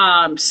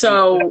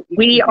 So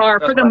we are,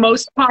 for the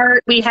most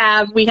part, we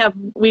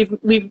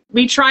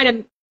try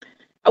to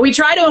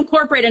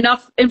incorporate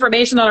enough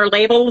information on our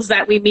labels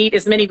that we meet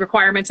as many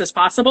requirements as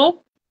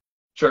possible.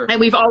 Sure. And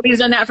we've always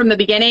done that from the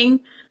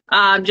beginning,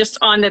 just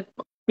on the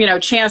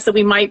chance that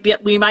we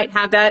might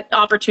have that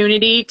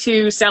opportunity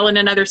to sell in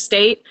another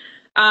state.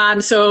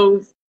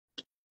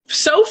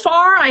 So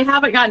far, I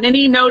haven't gotten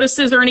any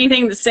notices or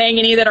anything that's saying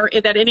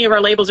that any of our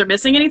labels are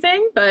missing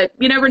anything, but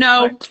you never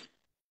know.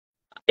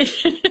 Right.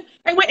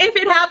 And if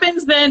it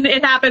happens, then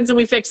it happens, and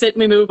we fix it and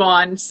we move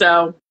on.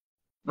 So,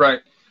 Right.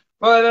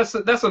 Well,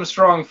 that's some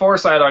strong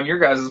foresight on your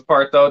guys'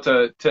 part, though,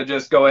 to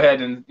just go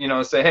ahead and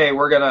say, hey,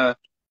 we're gonna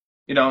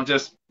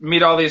just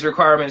meet all these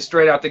requirements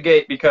straight out the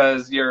gate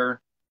because it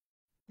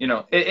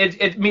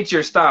meets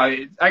your style.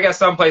 I guess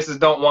some places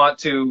don't want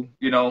to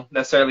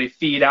necessarily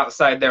feed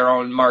outside their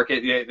own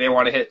market. They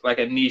want to hit like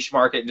a niche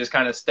market and just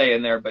kind of stay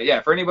in there. But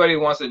yeah, for anybody who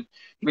wants to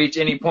reach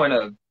any point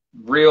of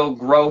real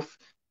growth,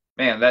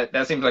 man,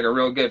 that seems like a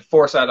real good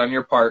foresight on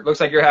your part. Looks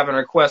like you're having a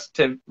request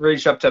to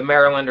reach up to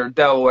Maryland or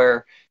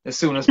Delaware as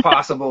soon as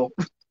possible,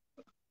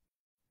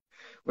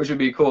 which would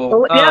be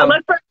cool. Yeah,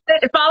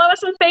 follow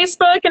us on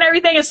Facebook and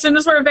everything. As soon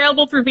as we're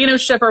available through Vino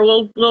Shipper,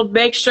 we'll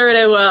make sure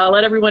to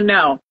let everyone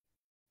know.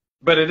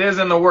 But it is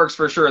in the works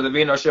for sure. The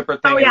Vino Shipper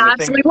thing. Oh yeah,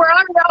 absolutely.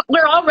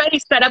 We're already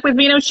set up with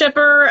Vino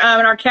Shipper,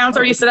 and our account's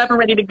already set up and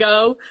ready to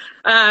go.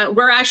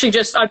 We're actually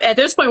just at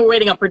this point we're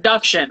waiting on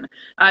production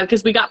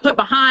because we got put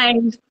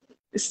behind.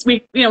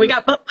 We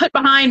got put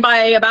behind by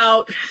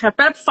about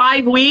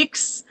 5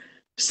 weeks.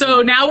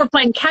 So now we're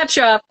playing catch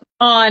up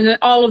on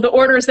all of the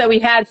orders that we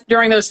had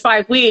during those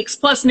 5 weeks,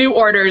 plus new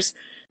orders.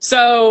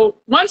 So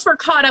once we're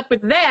caught up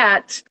with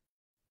that,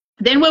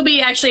 then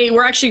we're actually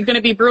going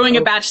to be brewing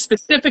a batch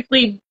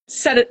specifically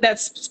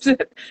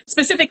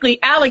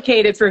specifically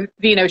allocated for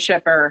Vino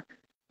Shipper.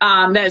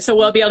 So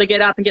we'll be able to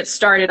get up and get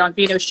started on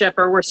Vino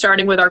Shipper. We're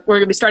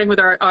going to be starting with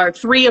our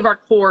 3 of our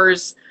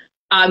cores.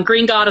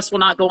 Green Goddess will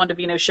not go onto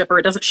Vino Shipper.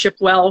 It doesn't ship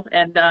well,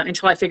 and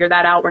until I figure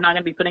that out, we're not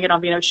going to be putting it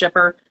on Vino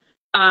Shipper.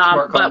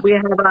 But we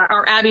have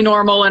our Abbey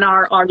Normal and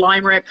our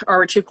Limerick are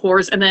our 2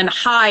 cores, and then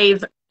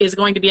Hive is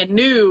going to be a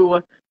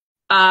new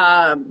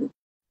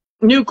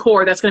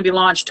core that's going to be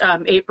launched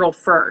April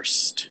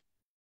 1st.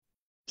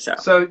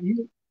 So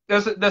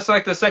that's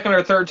like the second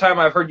or third time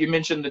I've heard you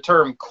mention the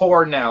term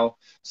core now.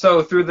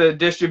 So through the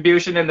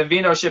distribution and the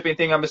Vino shipping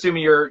thing, I'm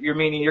assuming you're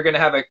meaning you're going to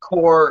have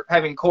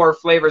having core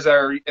flavors that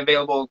are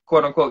available,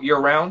 quote unquote, year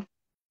round.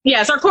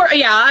 Yes, our core.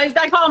 Yeah,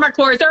 I call them our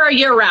cores. They're a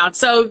year round.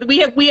 So we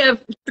have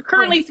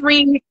currently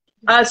 3,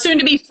 soon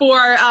to be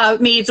 4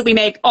 meads that we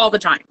make all the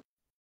time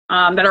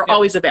that are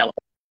always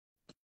available.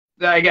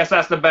 I guess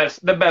that's the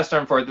best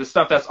term for it. The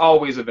stuff that's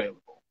always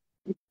available.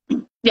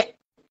 Yeah.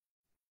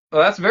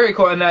 Well, that's very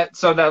cool. And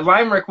that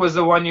Limerick was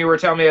the one you were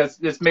telling me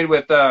it's made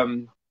with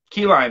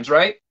key limes,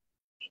 right?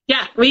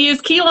 Yeah, we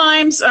use key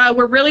limes.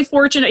 We're really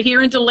fortunate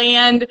here in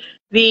Deland.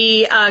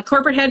 The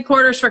corporate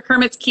headquarters for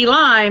Kermit's Key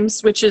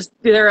Limes, which is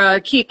they're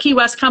a Key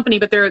West company,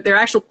 but their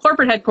actual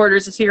corporate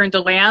headquarters is here in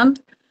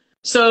Deland.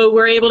 So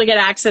we're able to get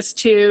access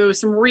to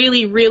some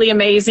really, really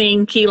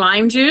amazing key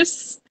lime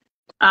juice.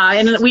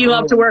 And we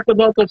love to work with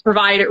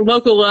other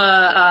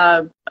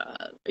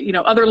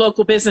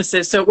local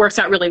businesses. So it works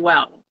out really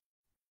well.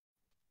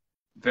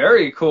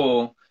 Very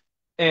cool.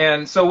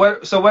 And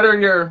what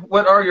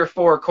are your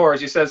 4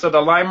 cores? You said so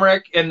the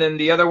Limerick and then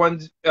the other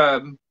ones.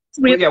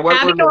 So we have Yeah, what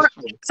are those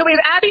for? So we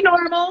have Abby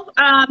Normal,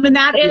 and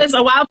that is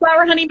a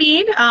wildflower honey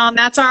mead.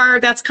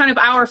 That's kind of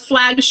our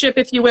flagship,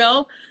 if you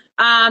will.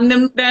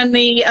 Then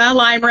the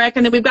Limerick,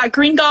 and then we've got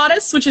Green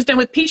Goddess, which is done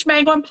with peach,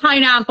 mango, and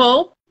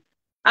pineapple.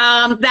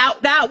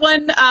 That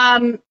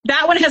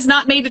one has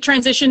not made the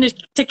transition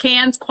to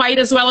cans quite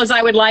as well as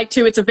I would like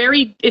to. It's a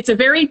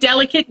very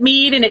delicate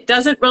mead, and it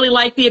doesn't really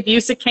like the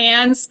abuse of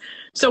cans.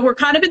 So we're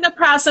kind of in the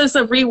process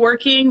of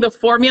reworking the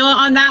formula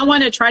on that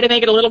one to try to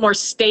make it a little more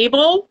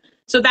stable.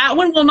 So that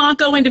one will not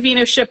go into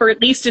Vino Shipper,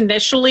 at least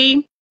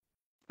initially,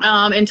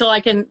 until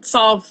I can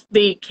solve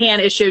the can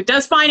issue. It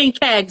does fine in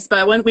kegs,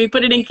 but when we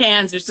put it in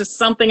cans, there's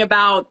something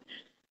about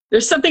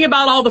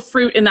all the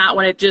fruit in that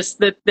one. It just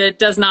that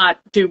does not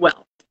do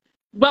well.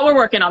 But we're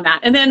working on that.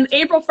 And then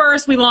April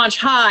 1st, we launch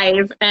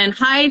Hive, and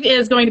Hive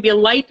is going to be a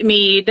light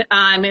mead,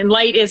 and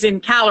light is in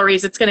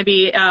calories. It's going to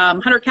be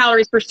 100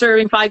 calories per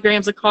serving, 5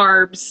 grams of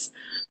carbs.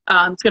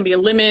 It's going to be a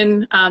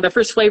lemon. The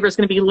first flavor is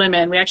going to be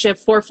lemon. We actually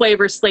have 4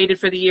 flavors slated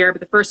for the year, but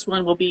the first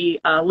one will be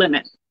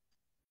lemon.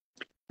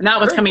 And that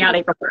one's coming out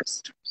April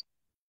 1st.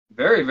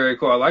 Very, very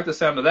cool. I like the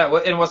sound of that.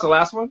 And what's the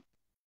last one?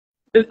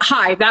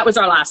 Hive. That was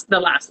the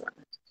last one.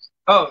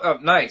 Oh,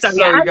 nice. So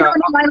yeah, you got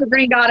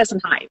Green Goddess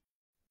and Hive.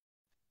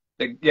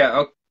 Yeah,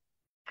 okay.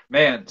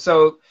 Man.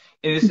 So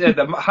you said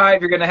the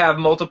Hive, you're going to have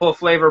multiple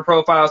flavor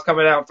profiles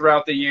coming out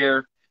throughout the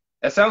year.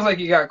 It sounds like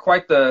you got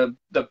quite the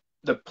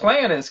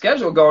plan and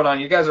schedule going on.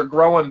 You guys are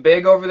growing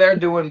big over there,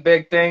 doing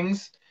big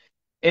things.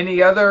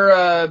 Any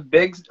other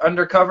big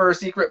undercover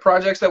secret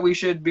projects that we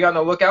should be on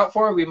the lookout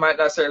for? We might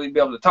not necessarily be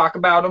able to talk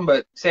about them,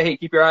 but say, hey,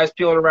 keep your eyes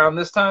peeled around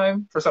this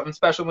time for something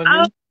special and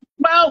new.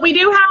 Well, we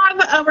do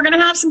have, we're going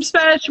to have some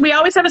special, we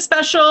always have a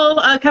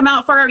special come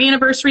out for our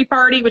anniversary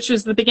party, which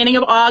is the beginning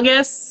of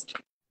August.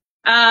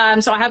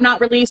 So I have not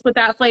released what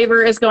that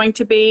flavor is going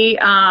to be.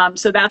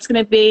 So that's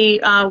going to be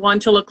one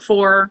to look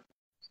for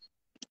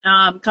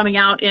coming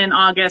out in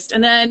August.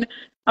 And then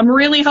I'm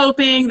really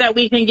hoping that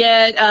we can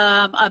get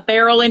a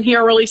barrel in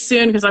here really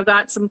soon, because I've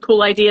got some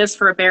cool ideas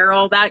for a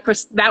barrel. That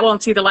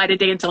won't see the light of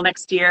day until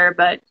next year,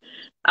 but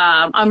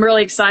I'm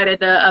really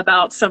excited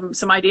about some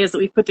ideas that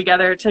we've put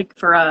together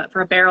for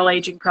a barrel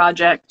aging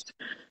project.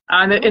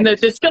 And the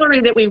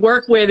distillery that we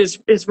work with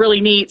is really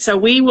neat. So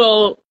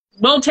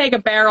we'll take a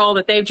barrel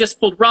that they've just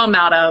pulled rum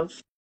out of.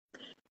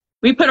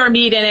 We put our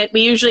mead in it.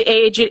 We usually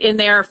age it in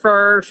there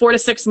for 4 to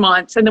 6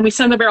 months, and then we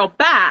send the barrel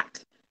back.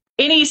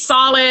 Any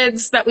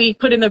solids that we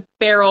put in the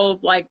barrel,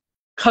 like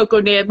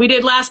cocoa nib, we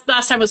did last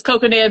time was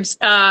cocoa nibs,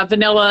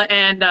 vanilla,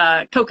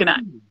 and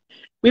coconut.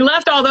 We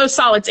left all those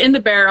solids in the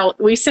barrel.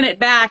 We sent it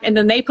back, and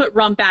then they put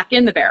rum back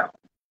in the barrel.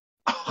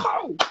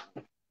 Oh.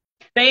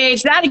 They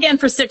aged that again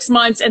for 6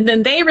 months, and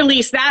then they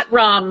released that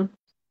rum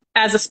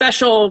as a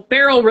special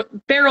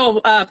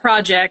barrel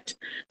project.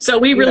 So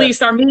we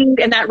released our mead,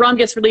 and that rum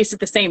gets released at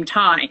the same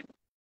time.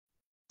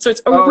 So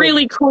it's a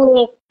really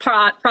cool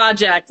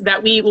project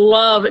that we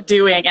love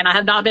doing, and I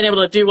have not been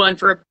able to do one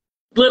for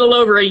a little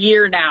over a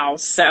year now.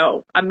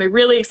 So I'm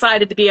really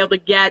excited to be able to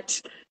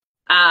get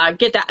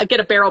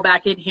a barrel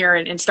back in here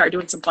and start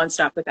doing some fun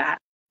stuff with that.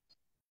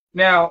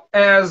 Now,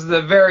 as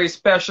the very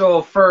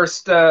special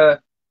first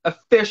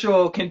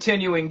official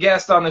continuing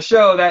guest on the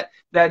show,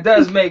 that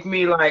does make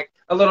me like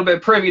a little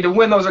bit privy to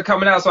when those are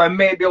coming out, so I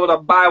may be able to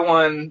buy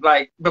one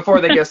like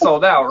before they get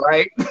sold out,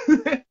 right?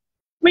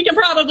 We can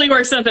probably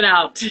work something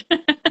out.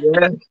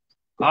 Yeah.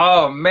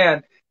 Oh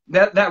man,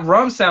 that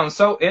rum sounds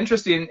so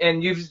interesting.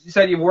 And you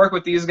said you've worked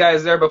with these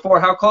guys there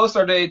before. How close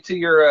are they to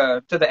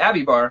your to the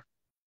Abbey Bar?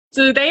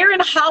 So they are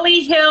in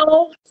Holly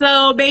Hill,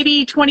 so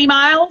maybe 20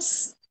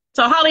 miles.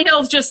 So Holly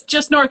Hill is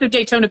just north of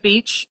Daytona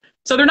Beach.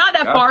 So they're not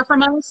that far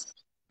from us.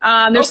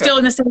 They're still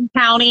in the same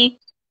county.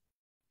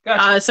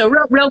 Gotcha. So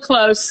real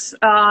close.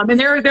 And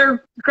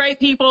they're great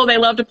people. They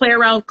love to play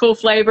around with cool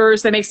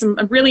flavors. They make some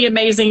really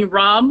amazing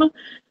rum.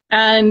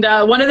 And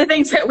one of the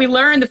things that we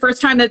learned the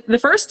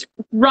first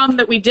rum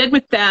that we did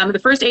with them, the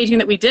first aging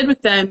that we did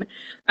with them,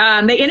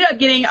 they ended up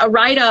getting a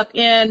write-up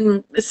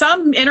in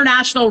some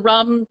international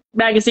rum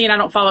magazine. I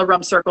don't follow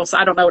Rum Circle, so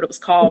I don't know what it was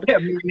called. Yeah,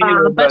 me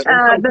neither, but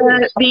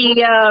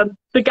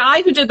the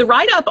guy who did the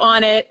write-up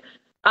on it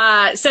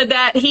said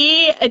that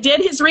he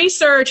did his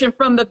research, and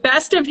from the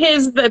best of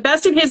his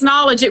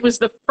knowledge, it was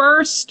the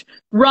first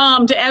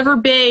rum to ever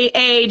be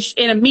aged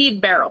in a mead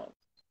barrel.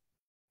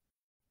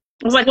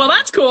 I was like, well,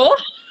 that's cool.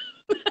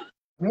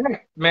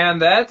 Man,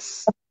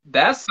 that's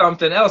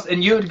something else.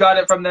 And you got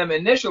it from them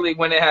initially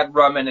when it had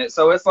rum in it,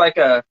 so it's like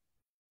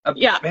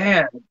yeah.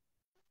 Man,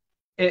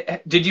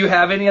 did you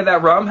have any of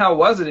that rum? How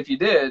was it if you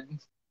did?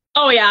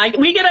 Oh yeah,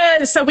 we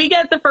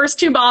get the first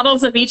 2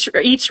 bottles of each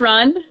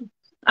run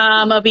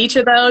of each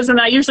of those, and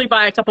I usually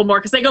buy a couple more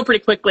because they go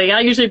pretty quickly.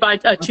 I usually buy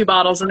 2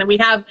 bottles, and then we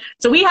have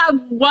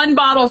 1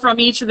 bottle from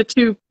each of the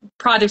 2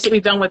 projects that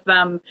we've done with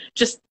them,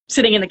 just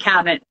sitting in the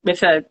cabinet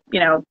with a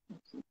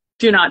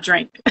do not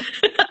drink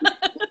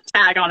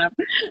tag on them.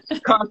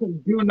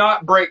 Caution, do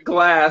not break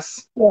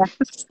glass.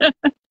 Yes.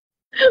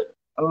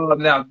 Oh,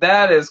 now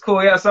that is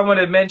cool. Yeah, someone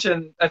had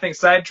mentioned, I think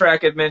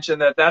Sidetrack had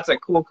mentioned that's a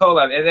cool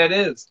collab, and it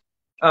is.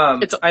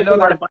 It's I a know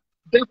lot of fun.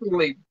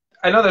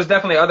 I know there's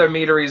definitely other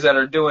meaderies that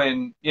are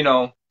doing, you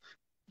know,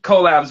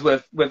 collabs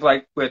with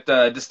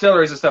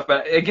distilleries and stuff.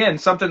 But again,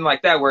 something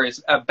like that where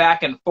it's a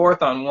back and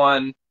forth on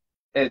one,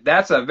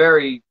 that's a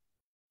very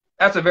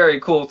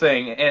cool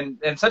thing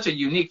and such a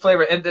unique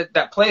flavor, and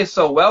that plays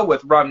so well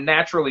with rum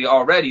naturally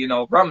already. You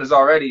know, rum is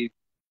already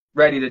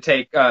ready to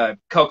take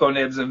cocoa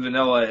nibs and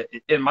vanilla.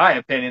 In my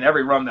opinion,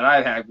 every rum that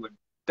I've had would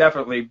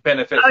definitely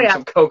benefit Oh from yeah.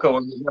 some cocoa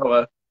and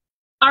vanilla.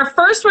 Our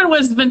first one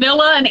was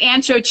vanilla and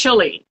ancho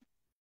chili.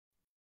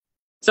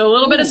 So a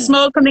little bit of Ooh,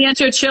 smoke from the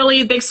ancho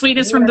chili, big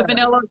sweetness from the yeah,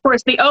 vanilla. Of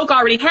course, the oak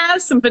already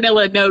has some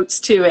vanilla notes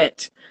to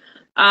it.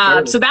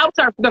 sure. So that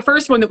was the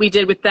first one that we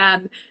did with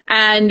them.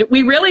 And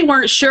we really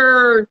weren't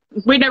sure.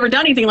 We'd never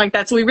done anything like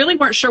that. So we really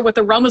weren't sure what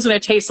the rum was going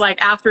to taste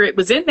like after it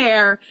was in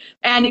there.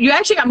 And you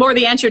actually got more of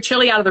the ancho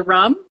chili out of the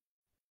rum,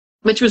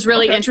 which was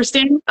really Okay.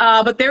 interesting.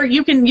 But there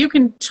you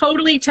can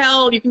totally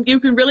tell, you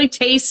can really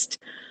taste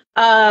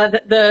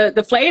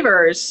the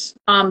flavors,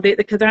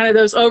 the kind of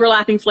those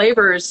overlapping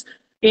flavors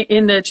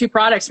in the two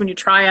products when you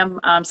try them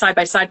side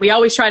by side. We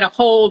always try to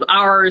hold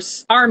our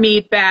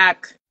mead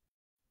back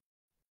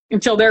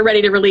until they're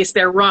ready to release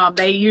their rum.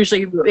 They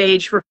usually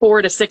age for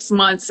 4 to 6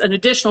 months, an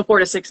additional 4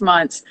 to 6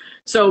 months.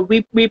 So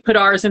we put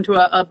ours into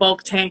a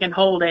bulk tank and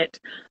hold it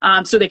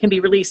so they can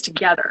be released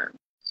together.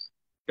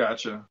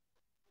 Gotcha.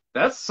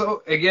 That's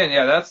so, again,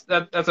 yeah,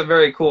 that's a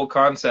very cool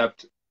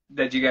concept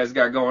that you guys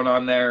got going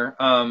on there.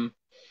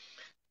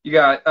 You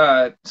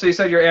got so you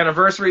said your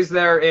anniversary's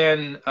there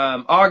in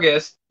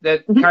August.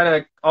 That kind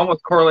of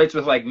almost correlates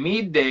with like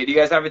Mead Day. Do you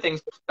guys have anything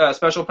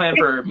special planned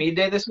for Mead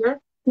Day this year?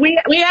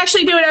 We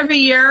actually do it every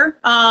year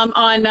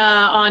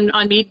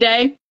on Mead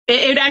Day.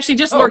 It actually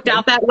just worked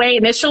out that way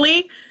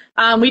initially.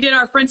 We did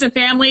our friends and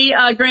family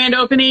grand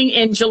opening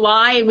in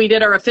July, and we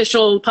did our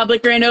official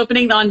public grand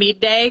opening on Mead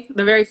Day,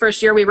 the very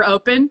first year we were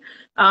open.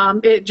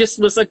 It just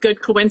was a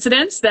good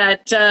coincidence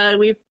that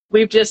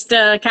we've just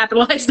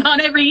capitalized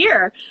on every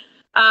year.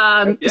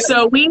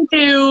 So we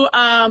do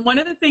one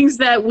of the things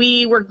that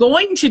we were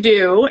going to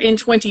do in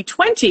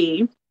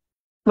 2020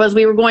 was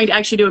we were going to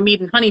actually do a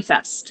Mead and Honey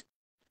Fest.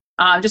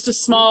 Just a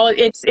small,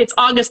 it's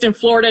August in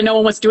Florida. No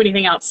one wants to do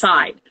anything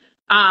outside.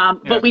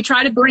 But we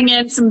try to bring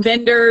in some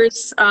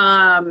vendors.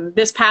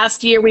 This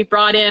past year, we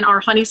brought in our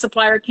honey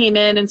supplier came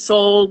in and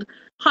sold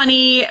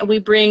honey. We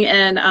bring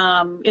in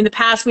the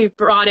past, we've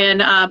brought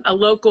in a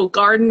local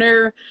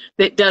gardener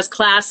that does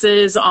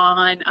classes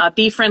on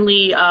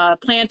bee-friendly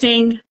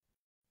planting,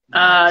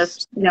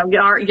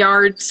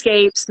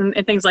 yardscapes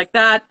and things like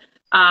that.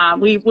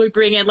 We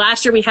bring in,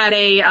 last year we had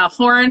a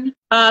horn,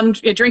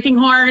 a drinking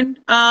horn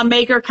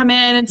maker come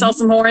in and sell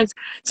some horns.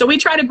 So we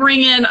try to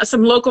bring in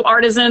some local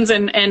artisans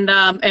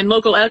and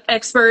local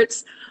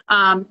experts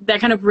that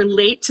kind of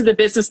relate to the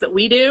business that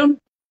we do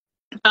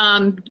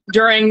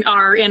during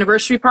our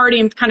anniversary party,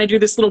 and kind of do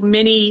this little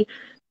mini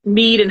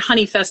mead and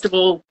honey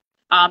festival.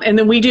 And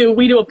then we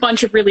do a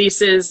bunch of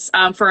releases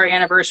for our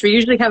anniversary. We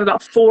usually have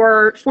about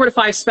four to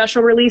five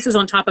special releases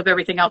on top of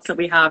everything else that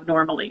we have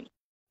normally.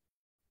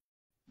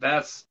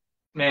 That's,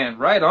 man,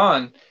 right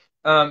on.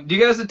 Do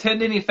you guys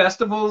attend any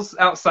festivals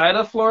outside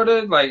of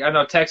Florida? Like, I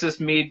know Texas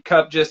Mead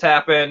Cup just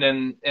happened,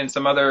 and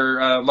some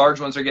other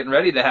large ones are getting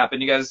ready to happen.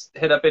 You guys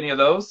hit up any of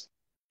those?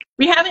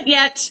 We haven't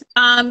yet.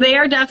 They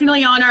are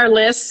definitely on our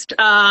list.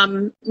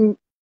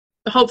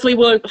 Hopefully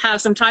we'll have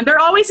some time. They're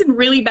always in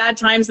really bad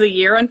times of the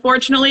year,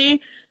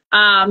 unfortunately,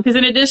 because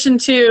in addition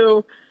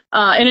to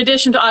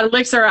Odd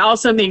Elixir, I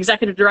also am the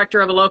executive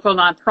director of a local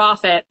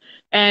nonprofit.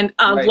 And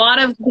a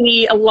lot of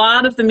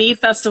the mead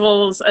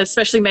festivals,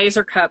 especially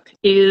Mazer Cup,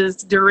 is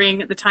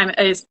during the time,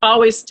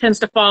 always tends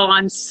to fall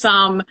on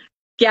some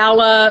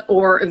gala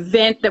or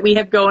event that we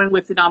have going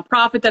with the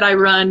nonprofit that I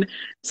run.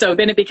 So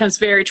then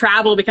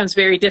travel becomes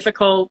very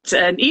difficult.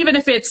 And even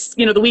if it's,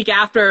 the week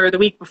after or the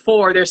week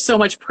before, there's so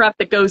much prep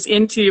that goes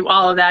into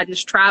all of that.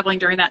 Just traveling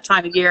during that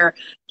time of year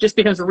just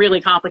becomes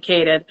really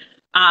complicated.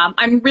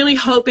 I'm really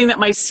hoping that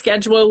my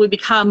schedule will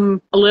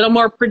become a little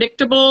more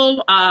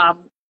predictable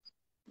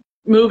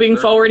moving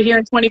forward here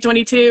in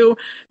 2022.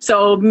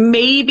 So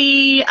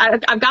maybe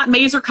I've got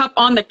Mazer Cup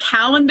on the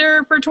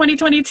calendar for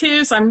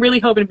 2022. So I'm really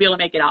hoping to be able to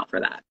make it out for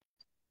that.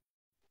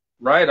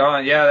 Right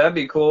on. Yeah, that'd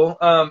be cool.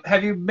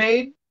 Have you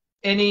made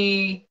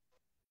any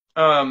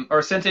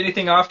or sent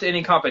anything off to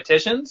any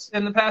competitions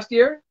in the past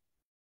year?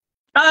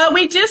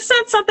 We just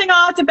sent something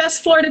off to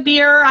Best Florida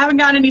Beer. I haven't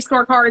got any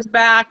scorecards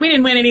back. We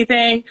didn't win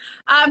anything.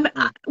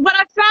 What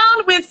I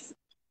found with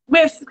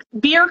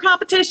beer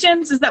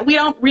competitions is that we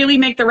don't really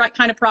make the right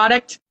kind of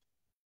product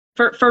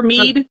for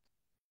mead.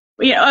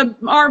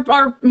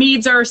 Our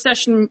meads are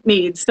session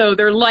meads, so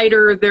they're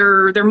lighter.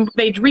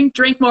 They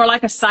drink more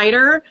like a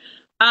cider.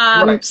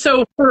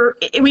 So for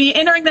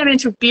entering them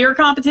into beer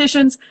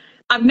competitions,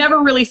 I've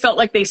never really felt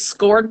like they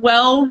scored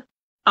well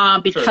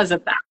because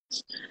of that.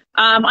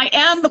 I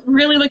am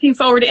really looking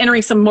forward to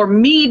entering some more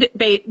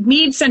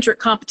mead-centric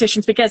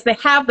competitions because they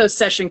have those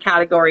session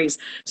categories.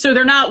 So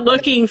they're not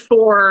looking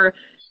for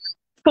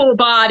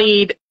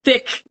full-bodied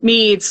thick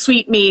meads,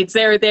 sweet meads.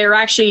 They're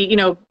actually, you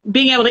know,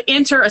 being able to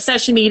enter a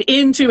session mead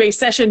into a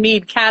session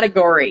mead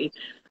category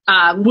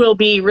will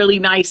be really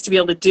nice to be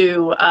able to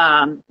do,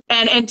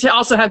 and to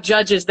also have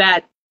judges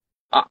that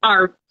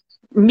are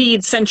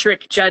mead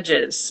centric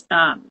judges.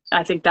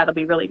 I think that'll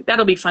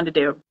be fun to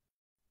do,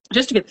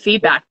 just to get the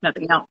feedback,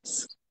 nothing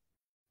else.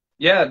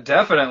 Yeah,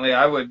 definitely.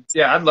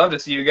 I'd love to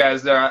see you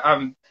guys there.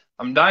 I'm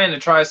dying to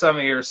try some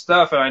of your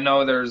stuff, and I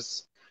know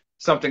there's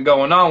something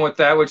going on with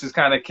that, which is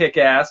kind of kick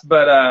ass.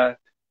 But I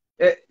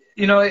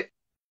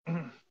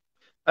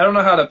don't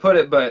know how to put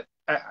it, but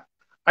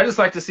I just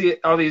like to see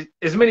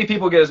as many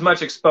people get as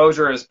much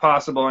exposure as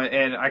possible,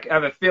 and I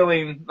have a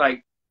feeling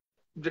like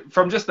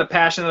from just the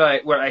passion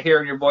that what I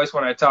hear in your voice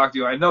when I talk to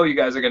you, I know you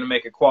guys are going to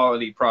make a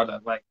quality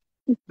product. Like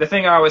the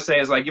thing I always say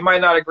is like, you might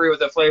not agree with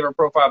the flavor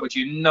profile, but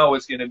you know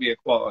it's going to be a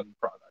quality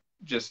product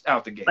just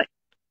out the gate.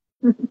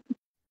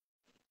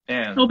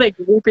 And well, thank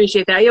you. We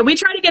appreciate that. Yeah, we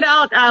try to get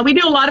out. We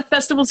do a lot of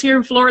festivals here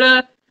in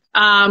Florida.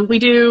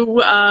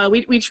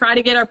 We try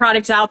to get our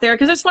products out there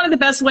because it's one of the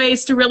best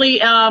ways to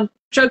really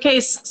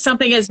showcase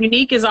something as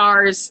unique as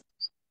ours.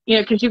 You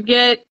know, because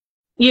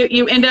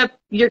you end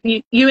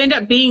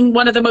up being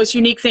one of the most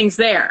unique things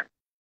there,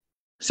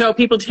 so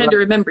people tend to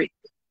remember you.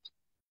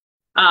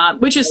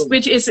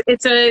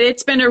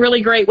 It's been a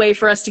really great way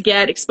for us to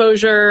get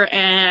exposure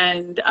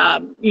and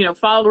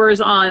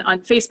followers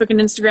on Facebook and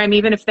Instagram,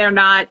 even if they're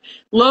not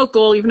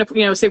local. Even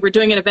if say we're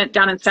doing an event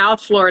down in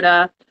South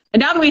Florida,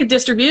 and now that we have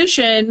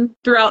distribution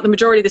throughout the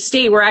majority of the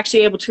state, we're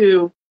actually able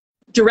to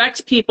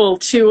direct people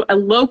to a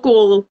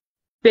local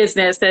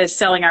business that is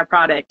selling our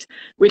product,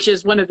 which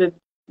is one of the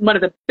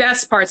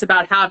best parts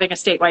about having a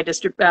statewide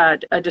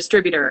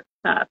distributor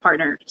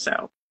partner.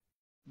 So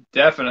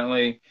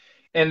definitely.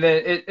 And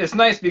then it's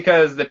nice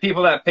because the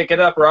people that pick it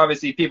up are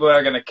obviously people that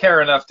are going to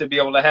care enough to be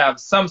able to have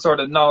some sort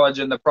of knowledge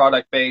in the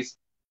product base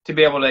to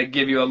be able to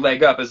give you a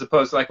leg up, as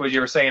opposed to like what you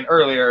were saying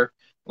earlier.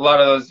 A lot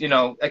of those,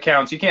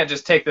 accounts, you can't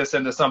just take this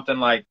into something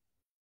like,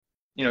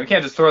 you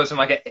can't just throw this in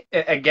like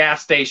a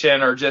gas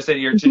station or just at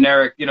your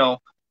generic,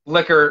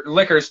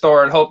 liquor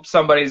store and hope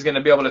somebody's going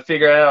to be able to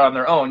figure it out on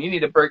their own. You need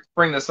to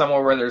bring this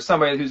somewhere where there's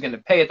somebody who's going to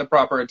pay it the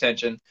proper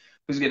attention,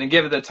 who's going to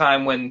give it the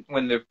time when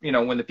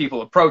the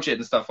people approach it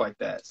and stuff like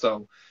that.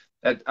 So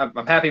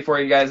I'm happy for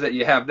you guys that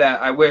you have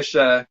that. I wish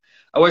I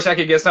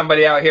could get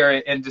somebody out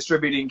here and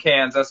distributing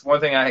cans. That's one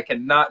thing I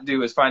cannot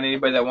do, is find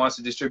anybody that wants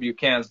to distribute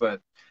cans,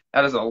 but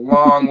that is a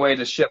long way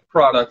to ship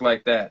product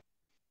like that.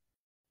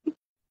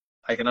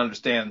 I can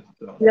understand.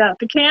 So. Yeah,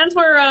 the cans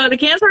were a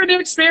new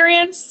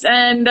experience,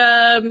 and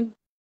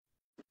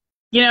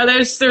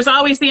there's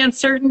always the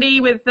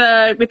uncertainty with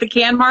the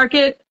can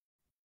market.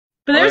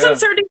 But there's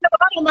uncertainty in the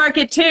bottle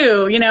market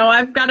too.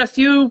 I've got a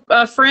few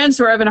friends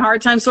who are having a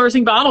hard time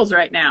sourcing bottles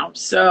right now.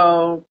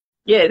 So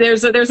yeah,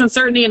 there's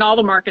uncertainty in all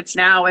the markets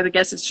now. I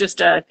guess it's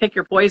just pick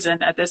your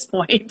poison at this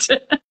point.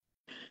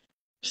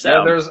 So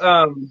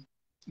yeah,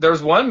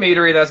 there's one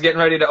meadery that's getting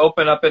ready to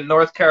open up in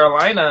North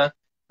Carolina,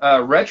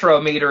 Retro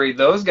Meadery.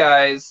 Those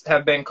guys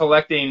have been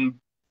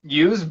collecting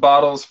used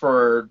bottles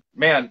for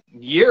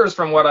years,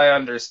 from what I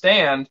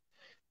understand.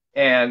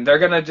 And they're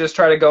going to just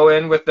try to go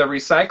in with the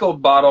recycled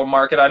bottle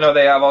market. I know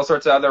they have all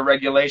sorts of other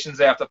regulations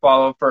they have to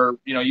follow for,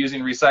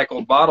 using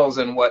recycled bottles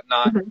and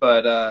whatnot. Mm-hmm.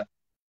 But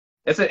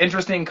it's an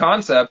interesting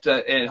concept,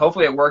 and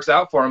hopefully it works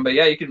out for them. But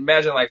yeah, you can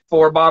imagine like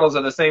 4 bottles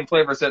of the same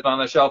flavor sitting on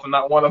the shelf, and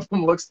not one of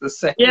them looks the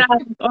same. Yeah,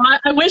 well,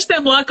 I wish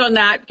them luck on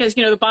that, because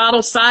the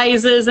bottle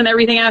sizes and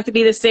everything have to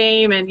be the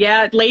same, and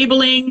yeah,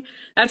 labeling,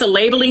 that's a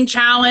labeling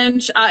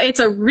challenge.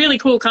 It's a really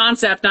cool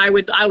concept, and I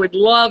would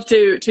love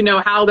to know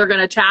how they're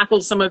going to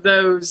tackle some of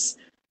those.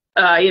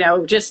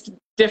 Just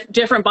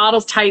different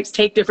bottles types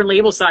take different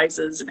label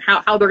sizes, and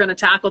how they're going to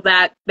tackle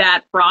that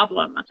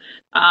problem,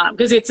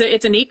 because it's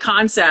a neat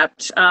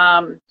concept.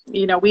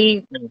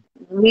 We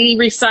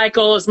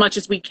recycle as much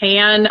as we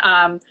can.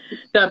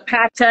 The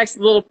pack text,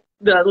 the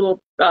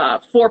little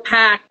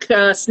 4-pack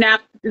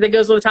snap that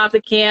goes on the top of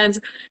the cans.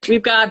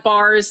 We've got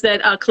bars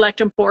that collect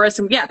them for us,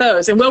 and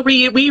those, and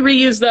we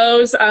reuse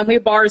those. We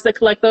have bars that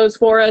collect those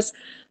for us,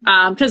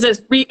 because as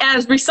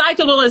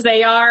recyclable as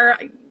they are,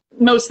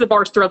 most of the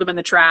bars throw them in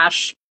the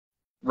trash.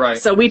 Right.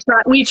 So we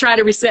try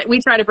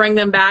to bring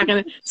them back, and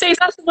it saves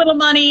us a little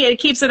money. It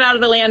keeps it out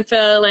of the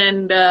landfill,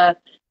 and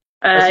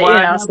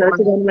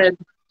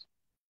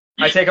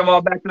I take them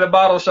all back to the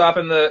bottle shop,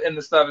 and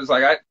the stuff is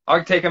like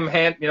I'll take them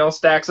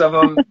stacks of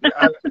them.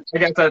 I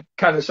guess that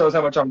kind of shows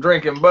how much I'm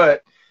drinking,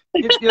 but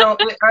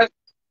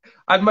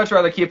I'd much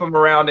rather keep them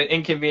around and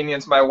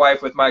inconvenience my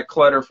wife with my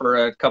clutter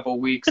for a couple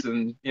weeks,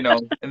 and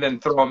and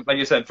then throw them, like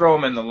you said, throw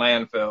them in the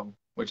landfill,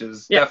 which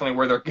is definitely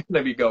where they're going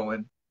to be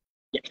going.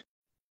 Yeah.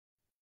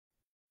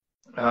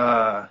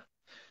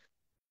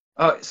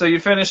 So you're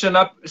finishing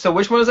up. So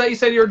which one is that you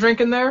said you were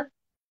drinking there?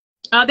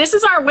 This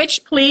is our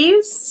Witch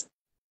Please.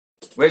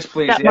 Witch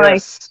Please,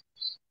 yes.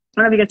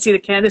 I don't know if you can see the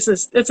can. This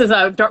is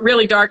a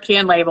really dark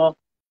can label.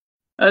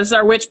 This is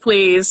our Witch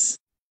Please.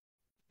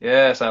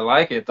 Yes, I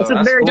like it though. It's a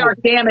That's very cool.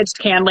 dark damaged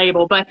can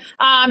label, but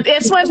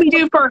it's what we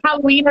do for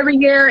Halloween every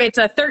year. It's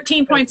a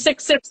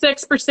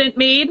 13.666%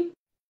 mead,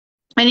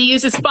 and it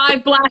uses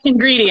 5 black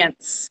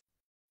ingredients.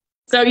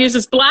 So it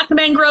uses black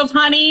mangrove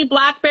honey,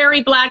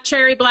 blackberry, black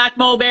cherry, black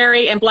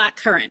mulberry, and black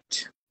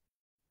currant.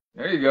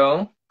 There you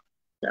go.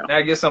 So.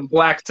 Now get some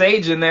black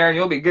sage in there and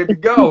you'll be good to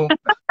go.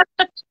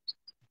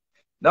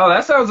 No,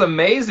 that sounds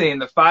amazing.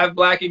 The 5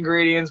 black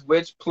ingredients,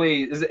 which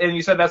please. And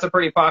you said that's a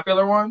pretty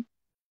popular one?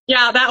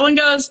 Yeah, that one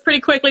goes pretty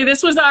quickly.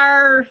 This was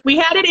we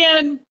had it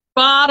in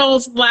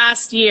bottles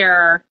last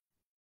year,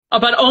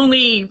 but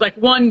only like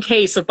 1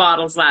 case of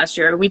bottles last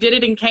year. We did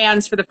it in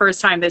cans for the first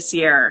time this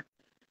year.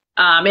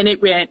 And it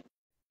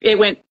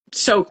went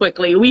so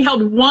quickly. We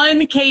held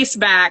 1 case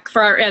back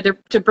for our,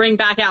 to bring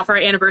back out for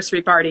our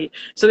anniversary party.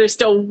 So there's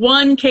still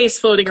 1 case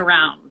floating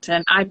around.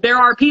 And there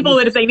are people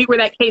that if they knew where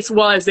that case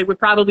was, they would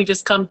probably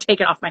just come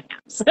take it off my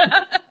hands.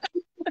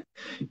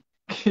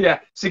 Yeah,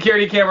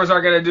 security cameras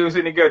aren't going to do us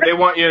any good. They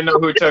want you to know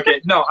who took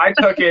it. No, I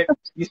took it.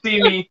 You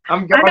see me.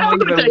 I'm leaving. I know who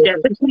took it.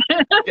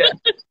 Yeah.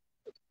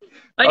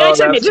 Like, I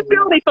took it. Just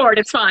bill me for it.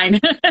 It's fine.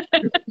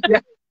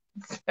 Yeah,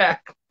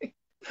 exactly.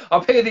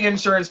 I'll pay the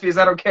insurance fees.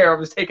 I don't care.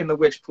 I'm just taking the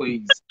witch,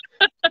 please.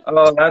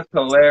 Oh, that's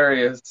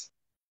hilarious.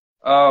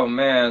 Oh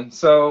man.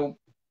 So,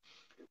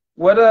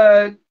 what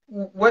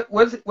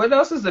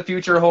else does the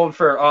future hold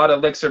for Odd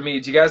Elixir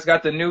Meads? You guys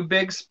got the new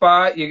big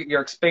spot.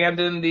 You're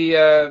expanding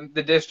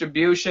the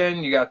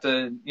distribution. You got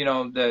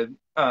the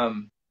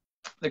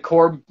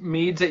core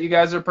meads that you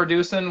guys are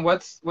producing.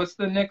 What's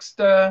the next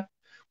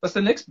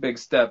big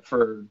step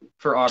for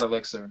Odd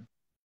Elixir?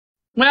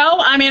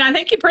 Well, I mean, I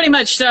think you pretty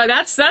much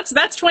that's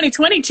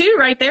 2022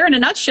 right there in a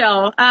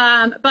nutshell.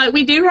 But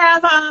we do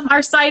have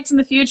our sights in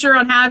the future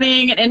on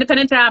having an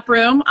independent tap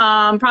room.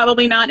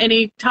 Probably not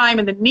any time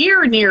in the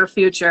near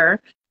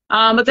future,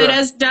 but Sure. that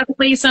is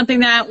definitely something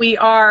that we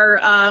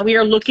are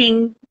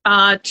looking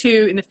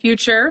to in the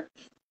future.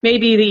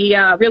 Maybe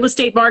the real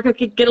estate market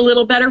could get a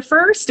little better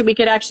first, and we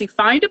could actually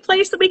find a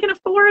place that we can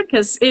afford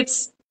because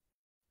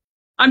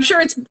I'm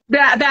sure it's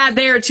bad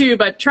there too,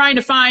 but trying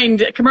to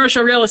find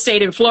commercial real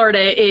estate in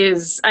Florida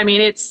is, I mean,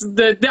 it's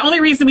the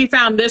only reason we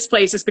found this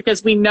place is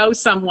because we know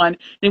someone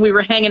and we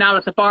were hanging out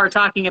at the bar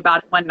talking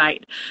about it one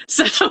night.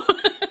 So,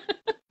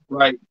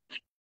 Right.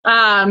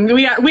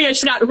 we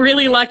actually got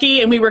really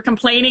lucky and we were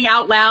complaining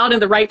out loud in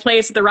the right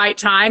place at the right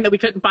time that we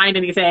couldn't find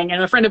anything.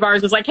 And a friend of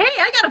ours was like, "Hey,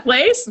 I got a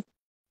place."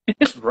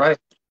 Right.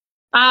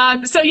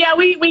 So yeah,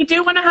 we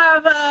do want to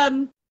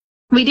have,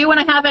 we do want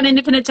to have an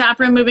independent tap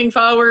room moving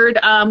forward.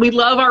 We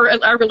love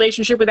our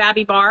relationship with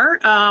Abbey Bar,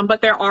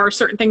 but there are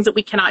certain things that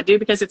we cannot do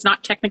because it's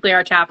not technically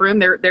our tap room.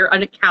 They're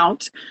an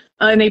account,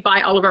 and they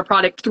buy all of our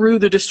product through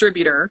the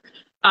distributor.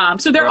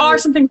 So there are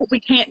some things that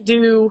we can't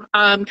do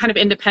kind of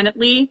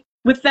independently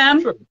with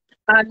them. Sure.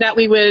 That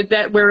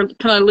we're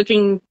kind of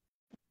looking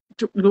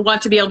to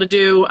want to be able to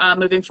do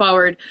moving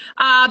forward.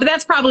 But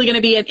that's probably going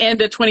to be at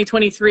end of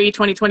 2023,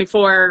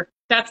 2024.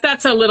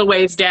 That's a little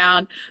ways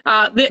down.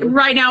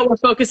 Right now, we're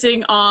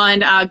focusing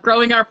on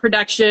growing our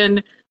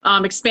production,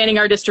 expanding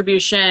our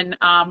distribution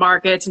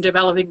markets, and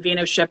developing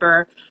Vino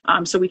Shipper,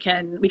 so we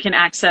can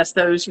access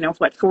those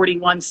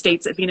 41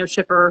 states that Vino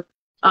Shipper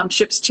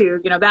ships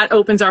to. That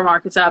opens our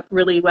markets up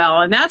really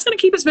well, and that's going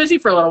to keep us busy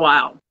for a little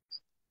while.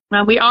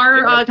 We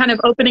are kind of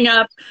opening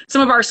up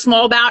some of our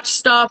small batch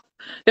stuff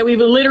that we've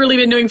literally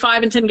been doing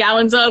 5 and 10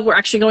 gallons of. We're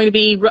actually going to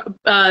be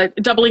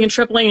doubling and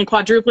tripling and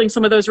quadrupling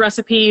some of those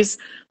recipes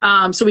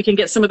so we can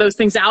get some of those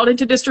things out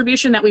into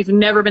distribution that we've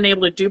never been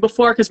able to do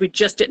before because we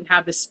just didn't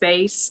have the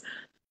space.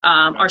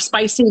 Our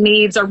spicy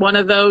meads are one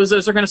of those.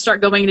 Those are going to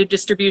start going into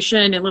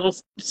distribution in little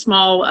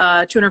small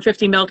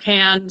 250 ml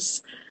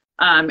cans.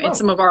 And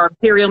some of our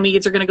imperial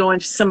meads are going to go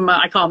into some,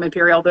 I call them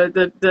imperial,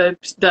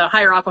 the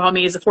higher alcohol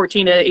meads, the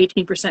 14 to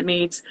 18%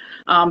 meads.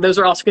 Those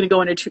are also going to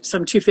go into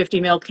some 250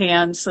 ml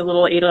cans, a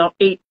little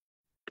eight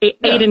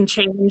and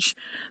change.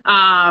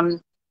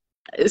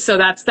 So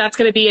that's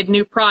going to be a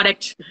new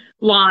product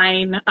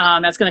line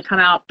that's going to come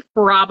out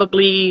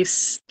probably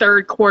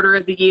third quarter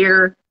of the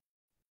year.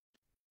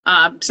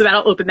 So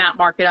that'll open that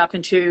market up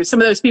into some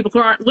of those people who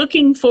aren't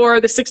looking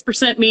for the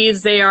 6%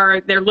 meads.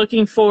 They're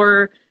looking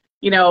for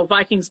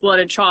Viking's Blood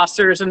and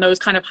Chaucer's and those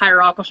kind of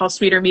higher alcohol,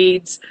 sweeter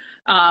meads.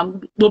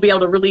 We'll be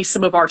able to release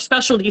some of our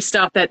specialty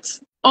stuff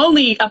that's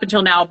only up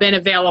until now been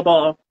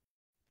available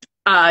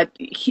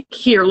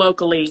here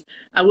locally.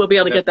 We'll be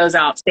able to get those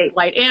out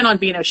statewide and on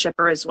Vino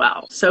Shipper as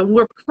well. So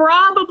we're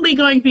probably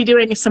going to be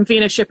doing some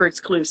Vino Shipper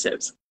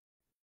exclusives.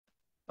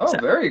 Oh,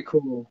 very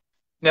cool.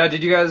 Now,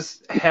 did you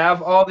guys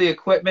have all the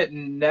equipment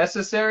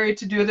necessary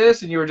to do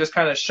this and you were just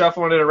kind of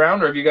shuffling it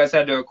around, or have you guys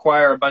had to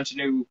acquire a bunch of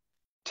new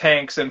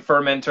tanks and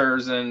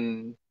fermenters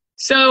and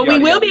we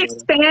will be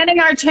expanding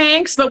our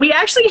tanks, but we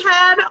actually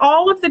had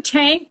all of the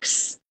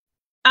tanks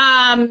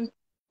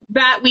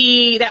that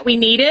we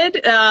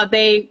needed.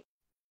 They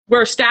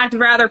were stacked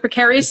rather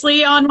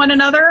precariously on one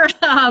another,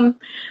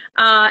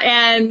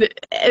 and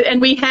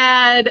we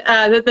had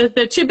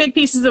the 2 big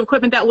pieces of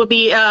equipment that we'll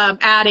be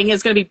adding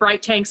is going to be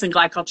bright tanks and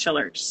glycol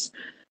chillers.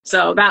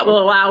 So that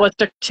will allow us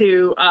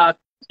to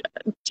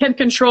temp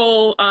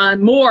control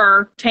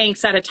more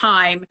tanks at a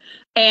time,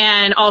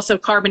 and also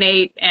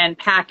carbonate and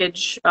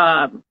package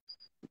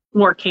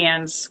more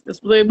cans.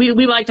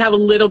 We like to have a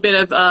little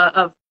bit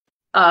of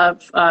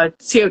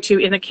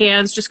CO2 in the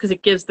cans, just because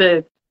it gives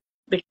the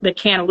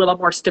can a little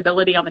more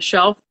stability on the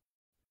shelf.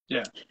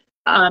 Yeah.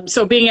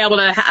 So being able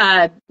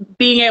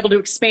to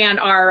expand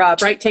our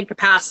bright tank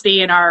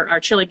capacity and our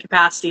chilling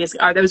capacity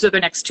those are the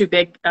next two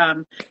big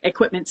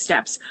equipment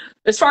steps.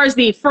 As far as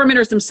the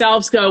fermenters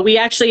themselves go, we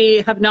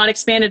actually have not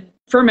expanded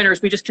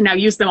fermenters. We just can now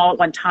use them all at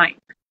one time.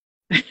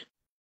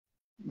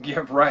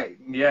 Yeah, right.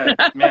 Yeah,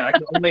 man, I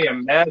can only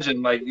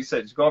imagine, like you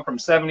said, going from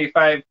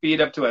 75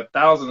 feet up to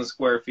 1,000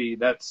 square feet.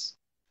 That's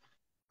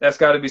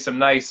got to be some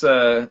nice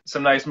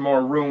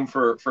more room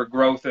for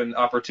growth and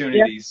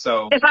opportunities. Yeah.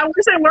 So if I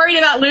wasn't worried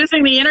about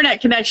losing the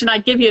internet connection,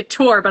 I'd give you a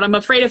tour, but I'm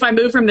afraid if I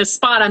move from this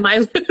spot, I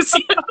might lose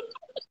you.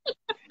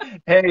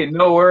 Hey,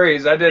 no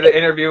worries. I did an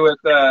interview with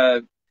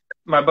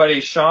my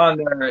buddy Sean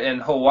there in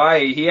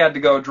Hawaii. He had to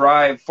go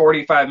drive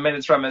 45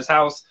 minutes from his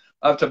house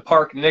up to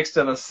park next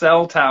to the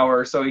cell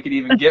tower so he could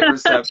even get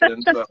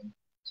reception. So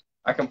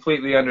I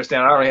completely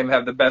understand. I don't even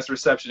have the best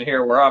reception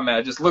here where I'm at.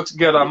 It just looks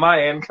good on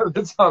my end because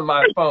it's on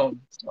my phone.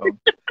 So.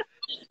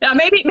 Now,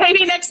 maybe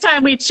next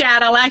time we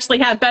chat, I'll actually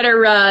have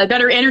better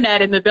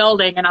internet in the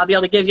building, and I'll be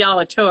able to give y'all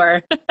a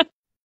tour.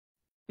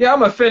 Yeah,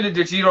 I'm offended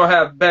that you don't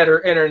have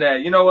better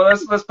internet. You know what?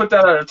 Let's put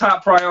that at a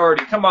top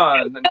priority. Come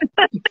on.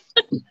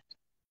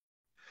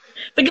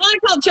 The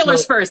glycol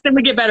chillers first, then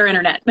we get better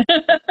internet.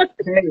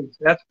 Hey,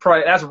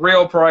 that's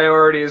real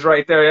priorities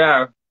right there.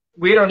 Yeah.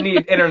 We don't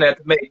need internet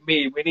to make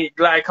mead. We need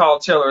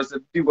glycol chillers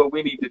to do what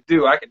we need to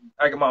do.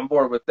 I'm on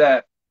board with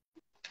that.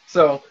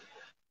 So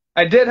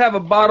I did have a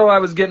bottle I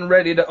was getting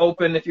ready to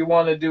open. If you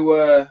wanted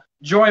to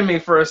join me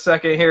for a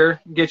second here,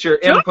 get your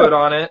input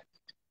on it.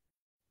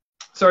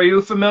 So are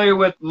you familiar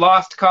with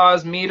Lost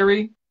Cause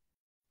Meadery?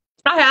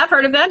 I have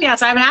heard of them.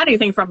 Yes, I haven't had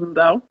anything from them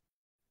though.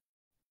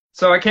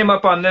 So I came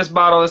up on this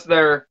bottle. It's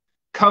their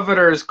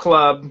Coveters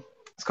Club.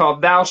 It's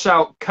called Thou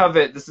Shalt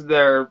Covet. This is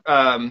their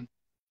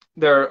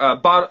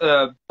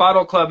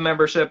bottle club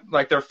membership,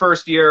 like their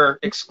first year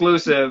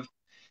exclusive,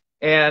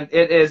 and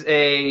it is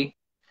a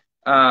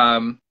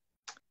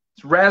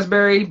it's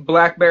raspberry,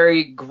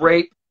 blackberry,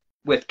 grape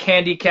with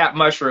candy cap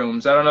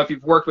mushrooms. I don't know if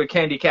you've worked with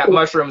candy cap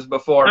mushrooms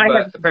before,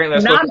 but apparently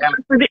they're supposed to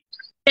add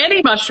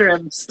any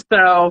mushrooms.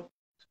 So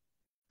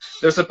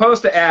they're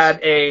supposed to add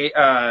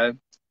a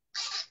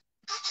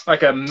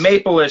like a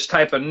maple-ish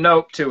type of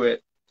note to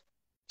it.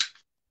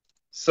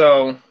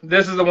 So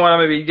this is the one I'm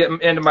going to be getting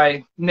into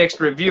my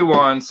next review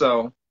on.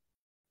 So,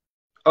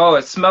 oh,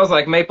 it smells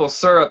like maple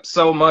syrup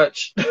so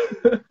much.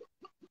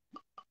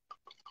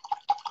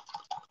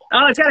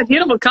 Oh, it's got a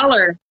beautiful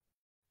color.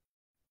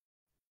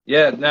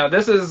 Yeah, now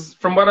this is,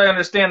 from what I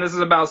understand, this is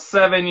about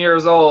 7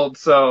 years old.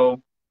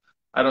 So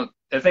I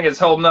think it's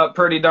holding up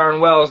pretty darn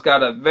well. It's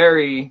got a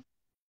very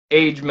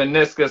aged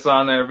meniscus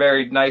on there,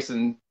 very nice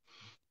and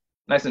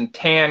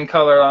tan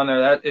color on there.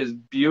 That is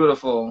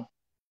beautiful.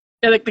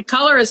 Yeah, like the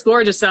color is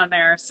gorgeous on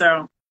there.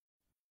 So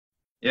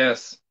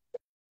yes.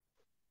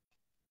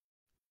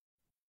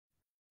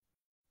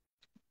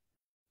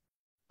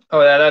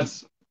 Oh yeah,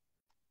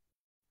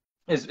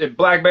 it's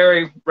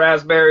blackberry,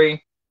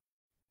 raspberry.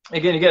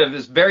 Again, you get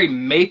this very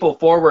maple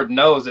forward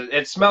nose.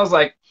 It smells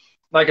like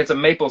it's a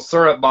maple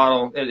syrup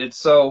bottle. It's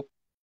so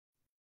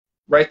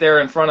right there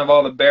in front of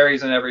all the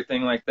berries and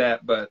everything like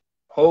that. But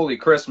holy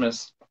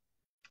Christmas.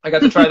 I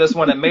got to try this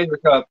one at Mazer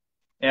Cup,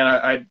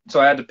 and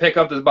so I had to pick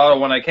up this bottle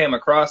when I came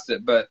across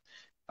it. But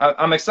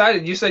I'm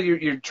excited. You said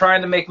you're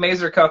trying to make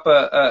Mazer Cup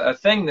a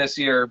thing this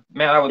year.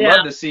 Man, I would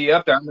love to see you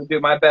up there. I'm going to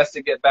do my best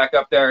to get back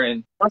up there,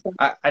 and awesome.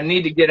 I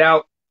need to get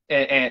out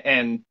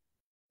and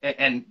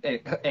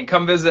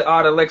come visit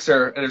Odd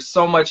Elixir. There's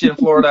so much in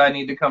Florida I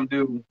need to come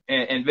do,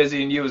 and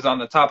visiting you is on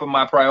the top of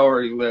my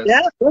priority list.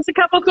 Yeah, there's a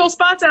couple cool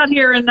spots out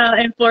here in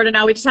Florida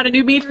now. We just had a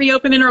new meadery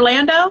open in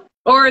Orlando,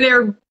 or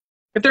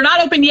if they're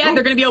not open yet,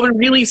 they're going to be open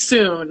really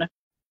soon.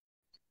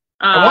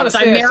 I want to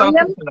say I saw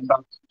something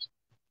about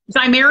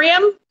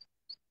Zymarium?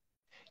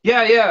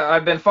 Yeah.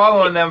 I've been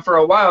following them for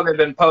a while. They've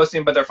been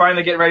posting, but they're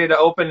finally getting ready to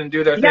open and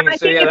do their thing.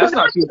 So yeah, that's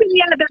not too bad.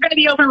 Yeah, they're going to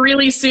be open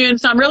really soon.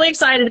 So I'm really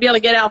excited to be able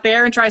to get out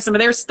there and try some of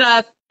their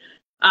stuff.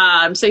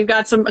 So you've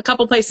got a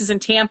couple places in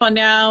Tampa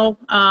now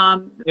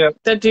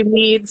that do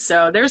Meads.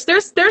 So there's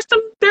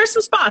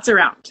some spots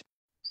around.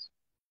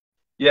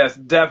 Yes,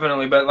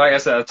 definitely. But like I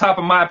said, the top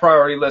of my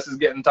priority list is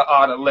getting to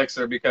Odd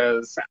Elixir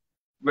because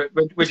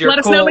with your let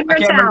us know when you're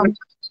in town.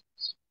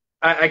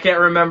 I can't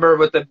remember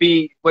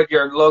what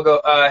your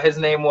logo, his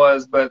name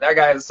was, but that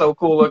guy is so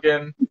cool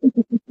looking.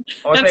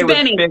 That's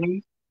Benny.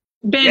 Benny.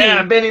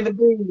 Yeah, Benny the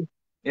Bee.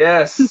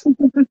 Yes.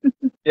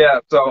 Yeah,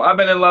 so I've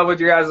been in love with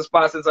your guys'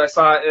 spot since I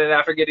saw it, and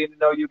after getting to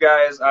know you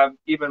guys, I'm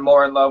even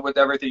more in love with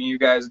everything you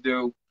guys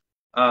do.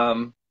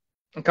 Coming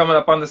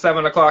up on the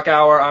 7 o'clock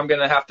hour, I'm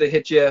going to have to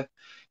hit you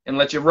and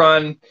let you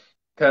run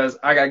because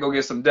I got to go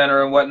get some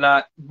dinner and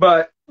whatnot.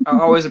 But I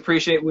always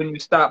appreciate when you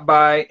stop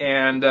by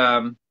and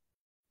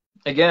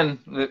again,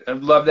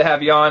 I'd love to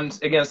have you on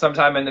again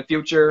sometime in the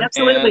future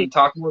Absolutely. and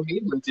talk more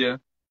mead with you.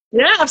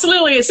 Yeah,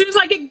 absolutely. As soon as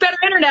I get better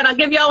internet, I'll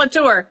give you all a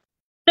tour.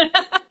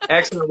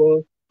 Excellent.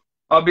 Well,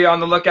 I'll be on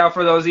the lookout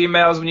for those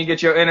emails when you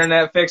get your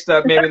internet fixed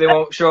up. Maybe they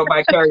won't show up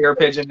by carrier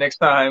pigeon next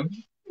time.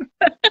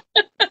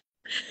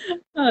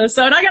 And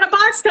I got a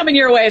box coming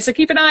your way, so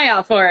keep an eye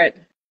out for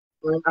it.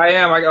 I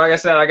am. Like I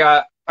said, I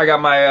got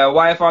my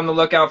wife on the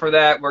lookout for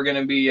that. We're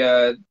gonna be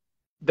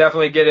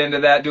definitely get into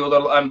that, do a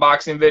little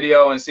unboxing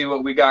video, and see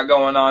what we got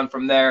going on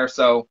from there.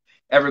 So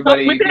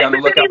everybody be on the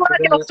lookout for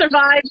that. It'll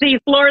survive the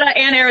Florida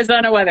and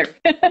Arizona weather.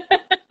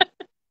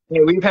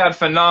 Yeah, we've had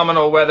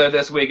phenomenal weather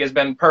this week. It's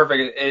been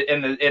perfect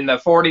in the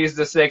 40s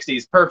to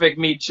 60s. Perfect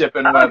meat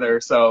shipping weather.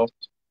 So.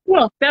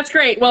 Well, that's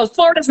great. Well,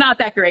 Florida's not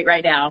that great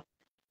right now.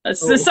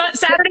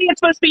 Saturday it's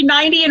supposed to be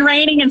 90 and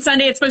raining, and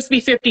Sunday it's supposed to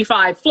be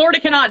 55. Florida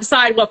cannot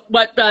decide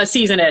what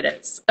season it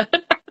is.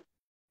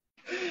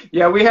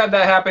 Yeah, we had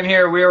that happen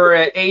here. We were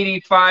at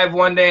 85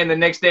 one day, and the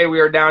next day we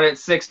were down at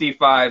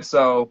 65.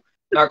 So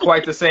not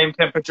quite the same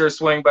temperature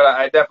swing, but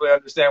I definitely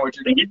understand what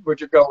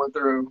you're going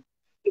through.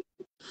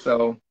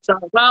 So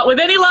well, with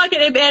any luck,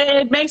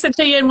 it makes it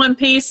to you in one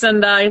piece,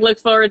 and I look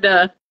forward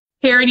to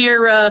hearing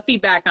your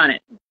feedback on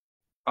it.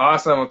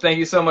 Awesome. Well, thank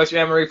you so much,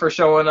 Ann-Marie, for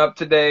showing up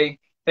today.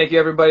 Thank you,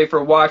 everybody,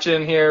 for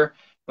watching here.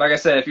 Like I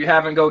said, if you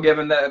haven't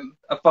given them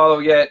a follow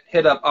yet,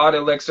 hit up Odd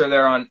Elixir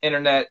there on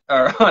internet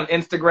or on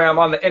Instagram,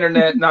 on the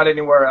internet, not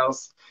anywhere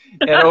else,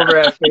 and over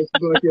at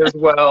Facebook as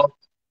well.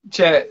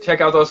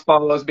 Check out those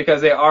follows because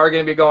they are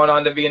going to be going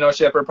on to Vino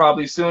Shipper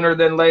probably sooner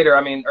than later.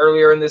 I mean,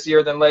 earlier in this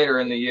year than later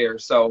in the year.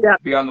 So yeah,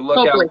 be on the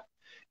lookout. Hopefully.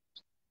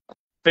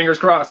 Fingers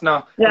crossed.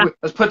 Now,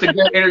 let's put the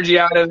good energy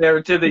out in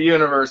there to the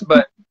universe.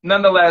 But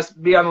nonetheless,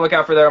 be on the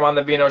lookout for them on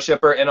the Vino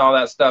Shipper and all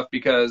that stuff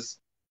because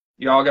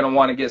you're all going to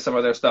want to get some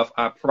of their stuff.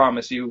 I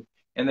promise you.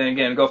 And then,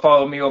 again, go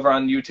follow me over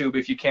on YouTube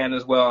if you can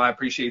as well. I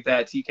appreciate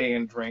that. TK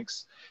and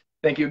Drinks.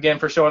 Thank you again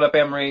for showing up,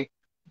 Ann-Marie.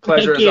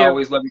 Pleasure as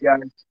always. Love you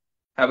guys.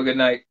 Have a good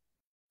night.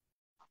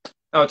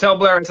 Oh, tell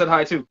Blair I said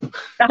hi, too.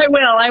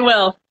 I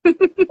will.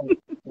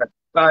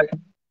 Bye.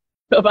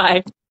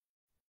 Bye-bye.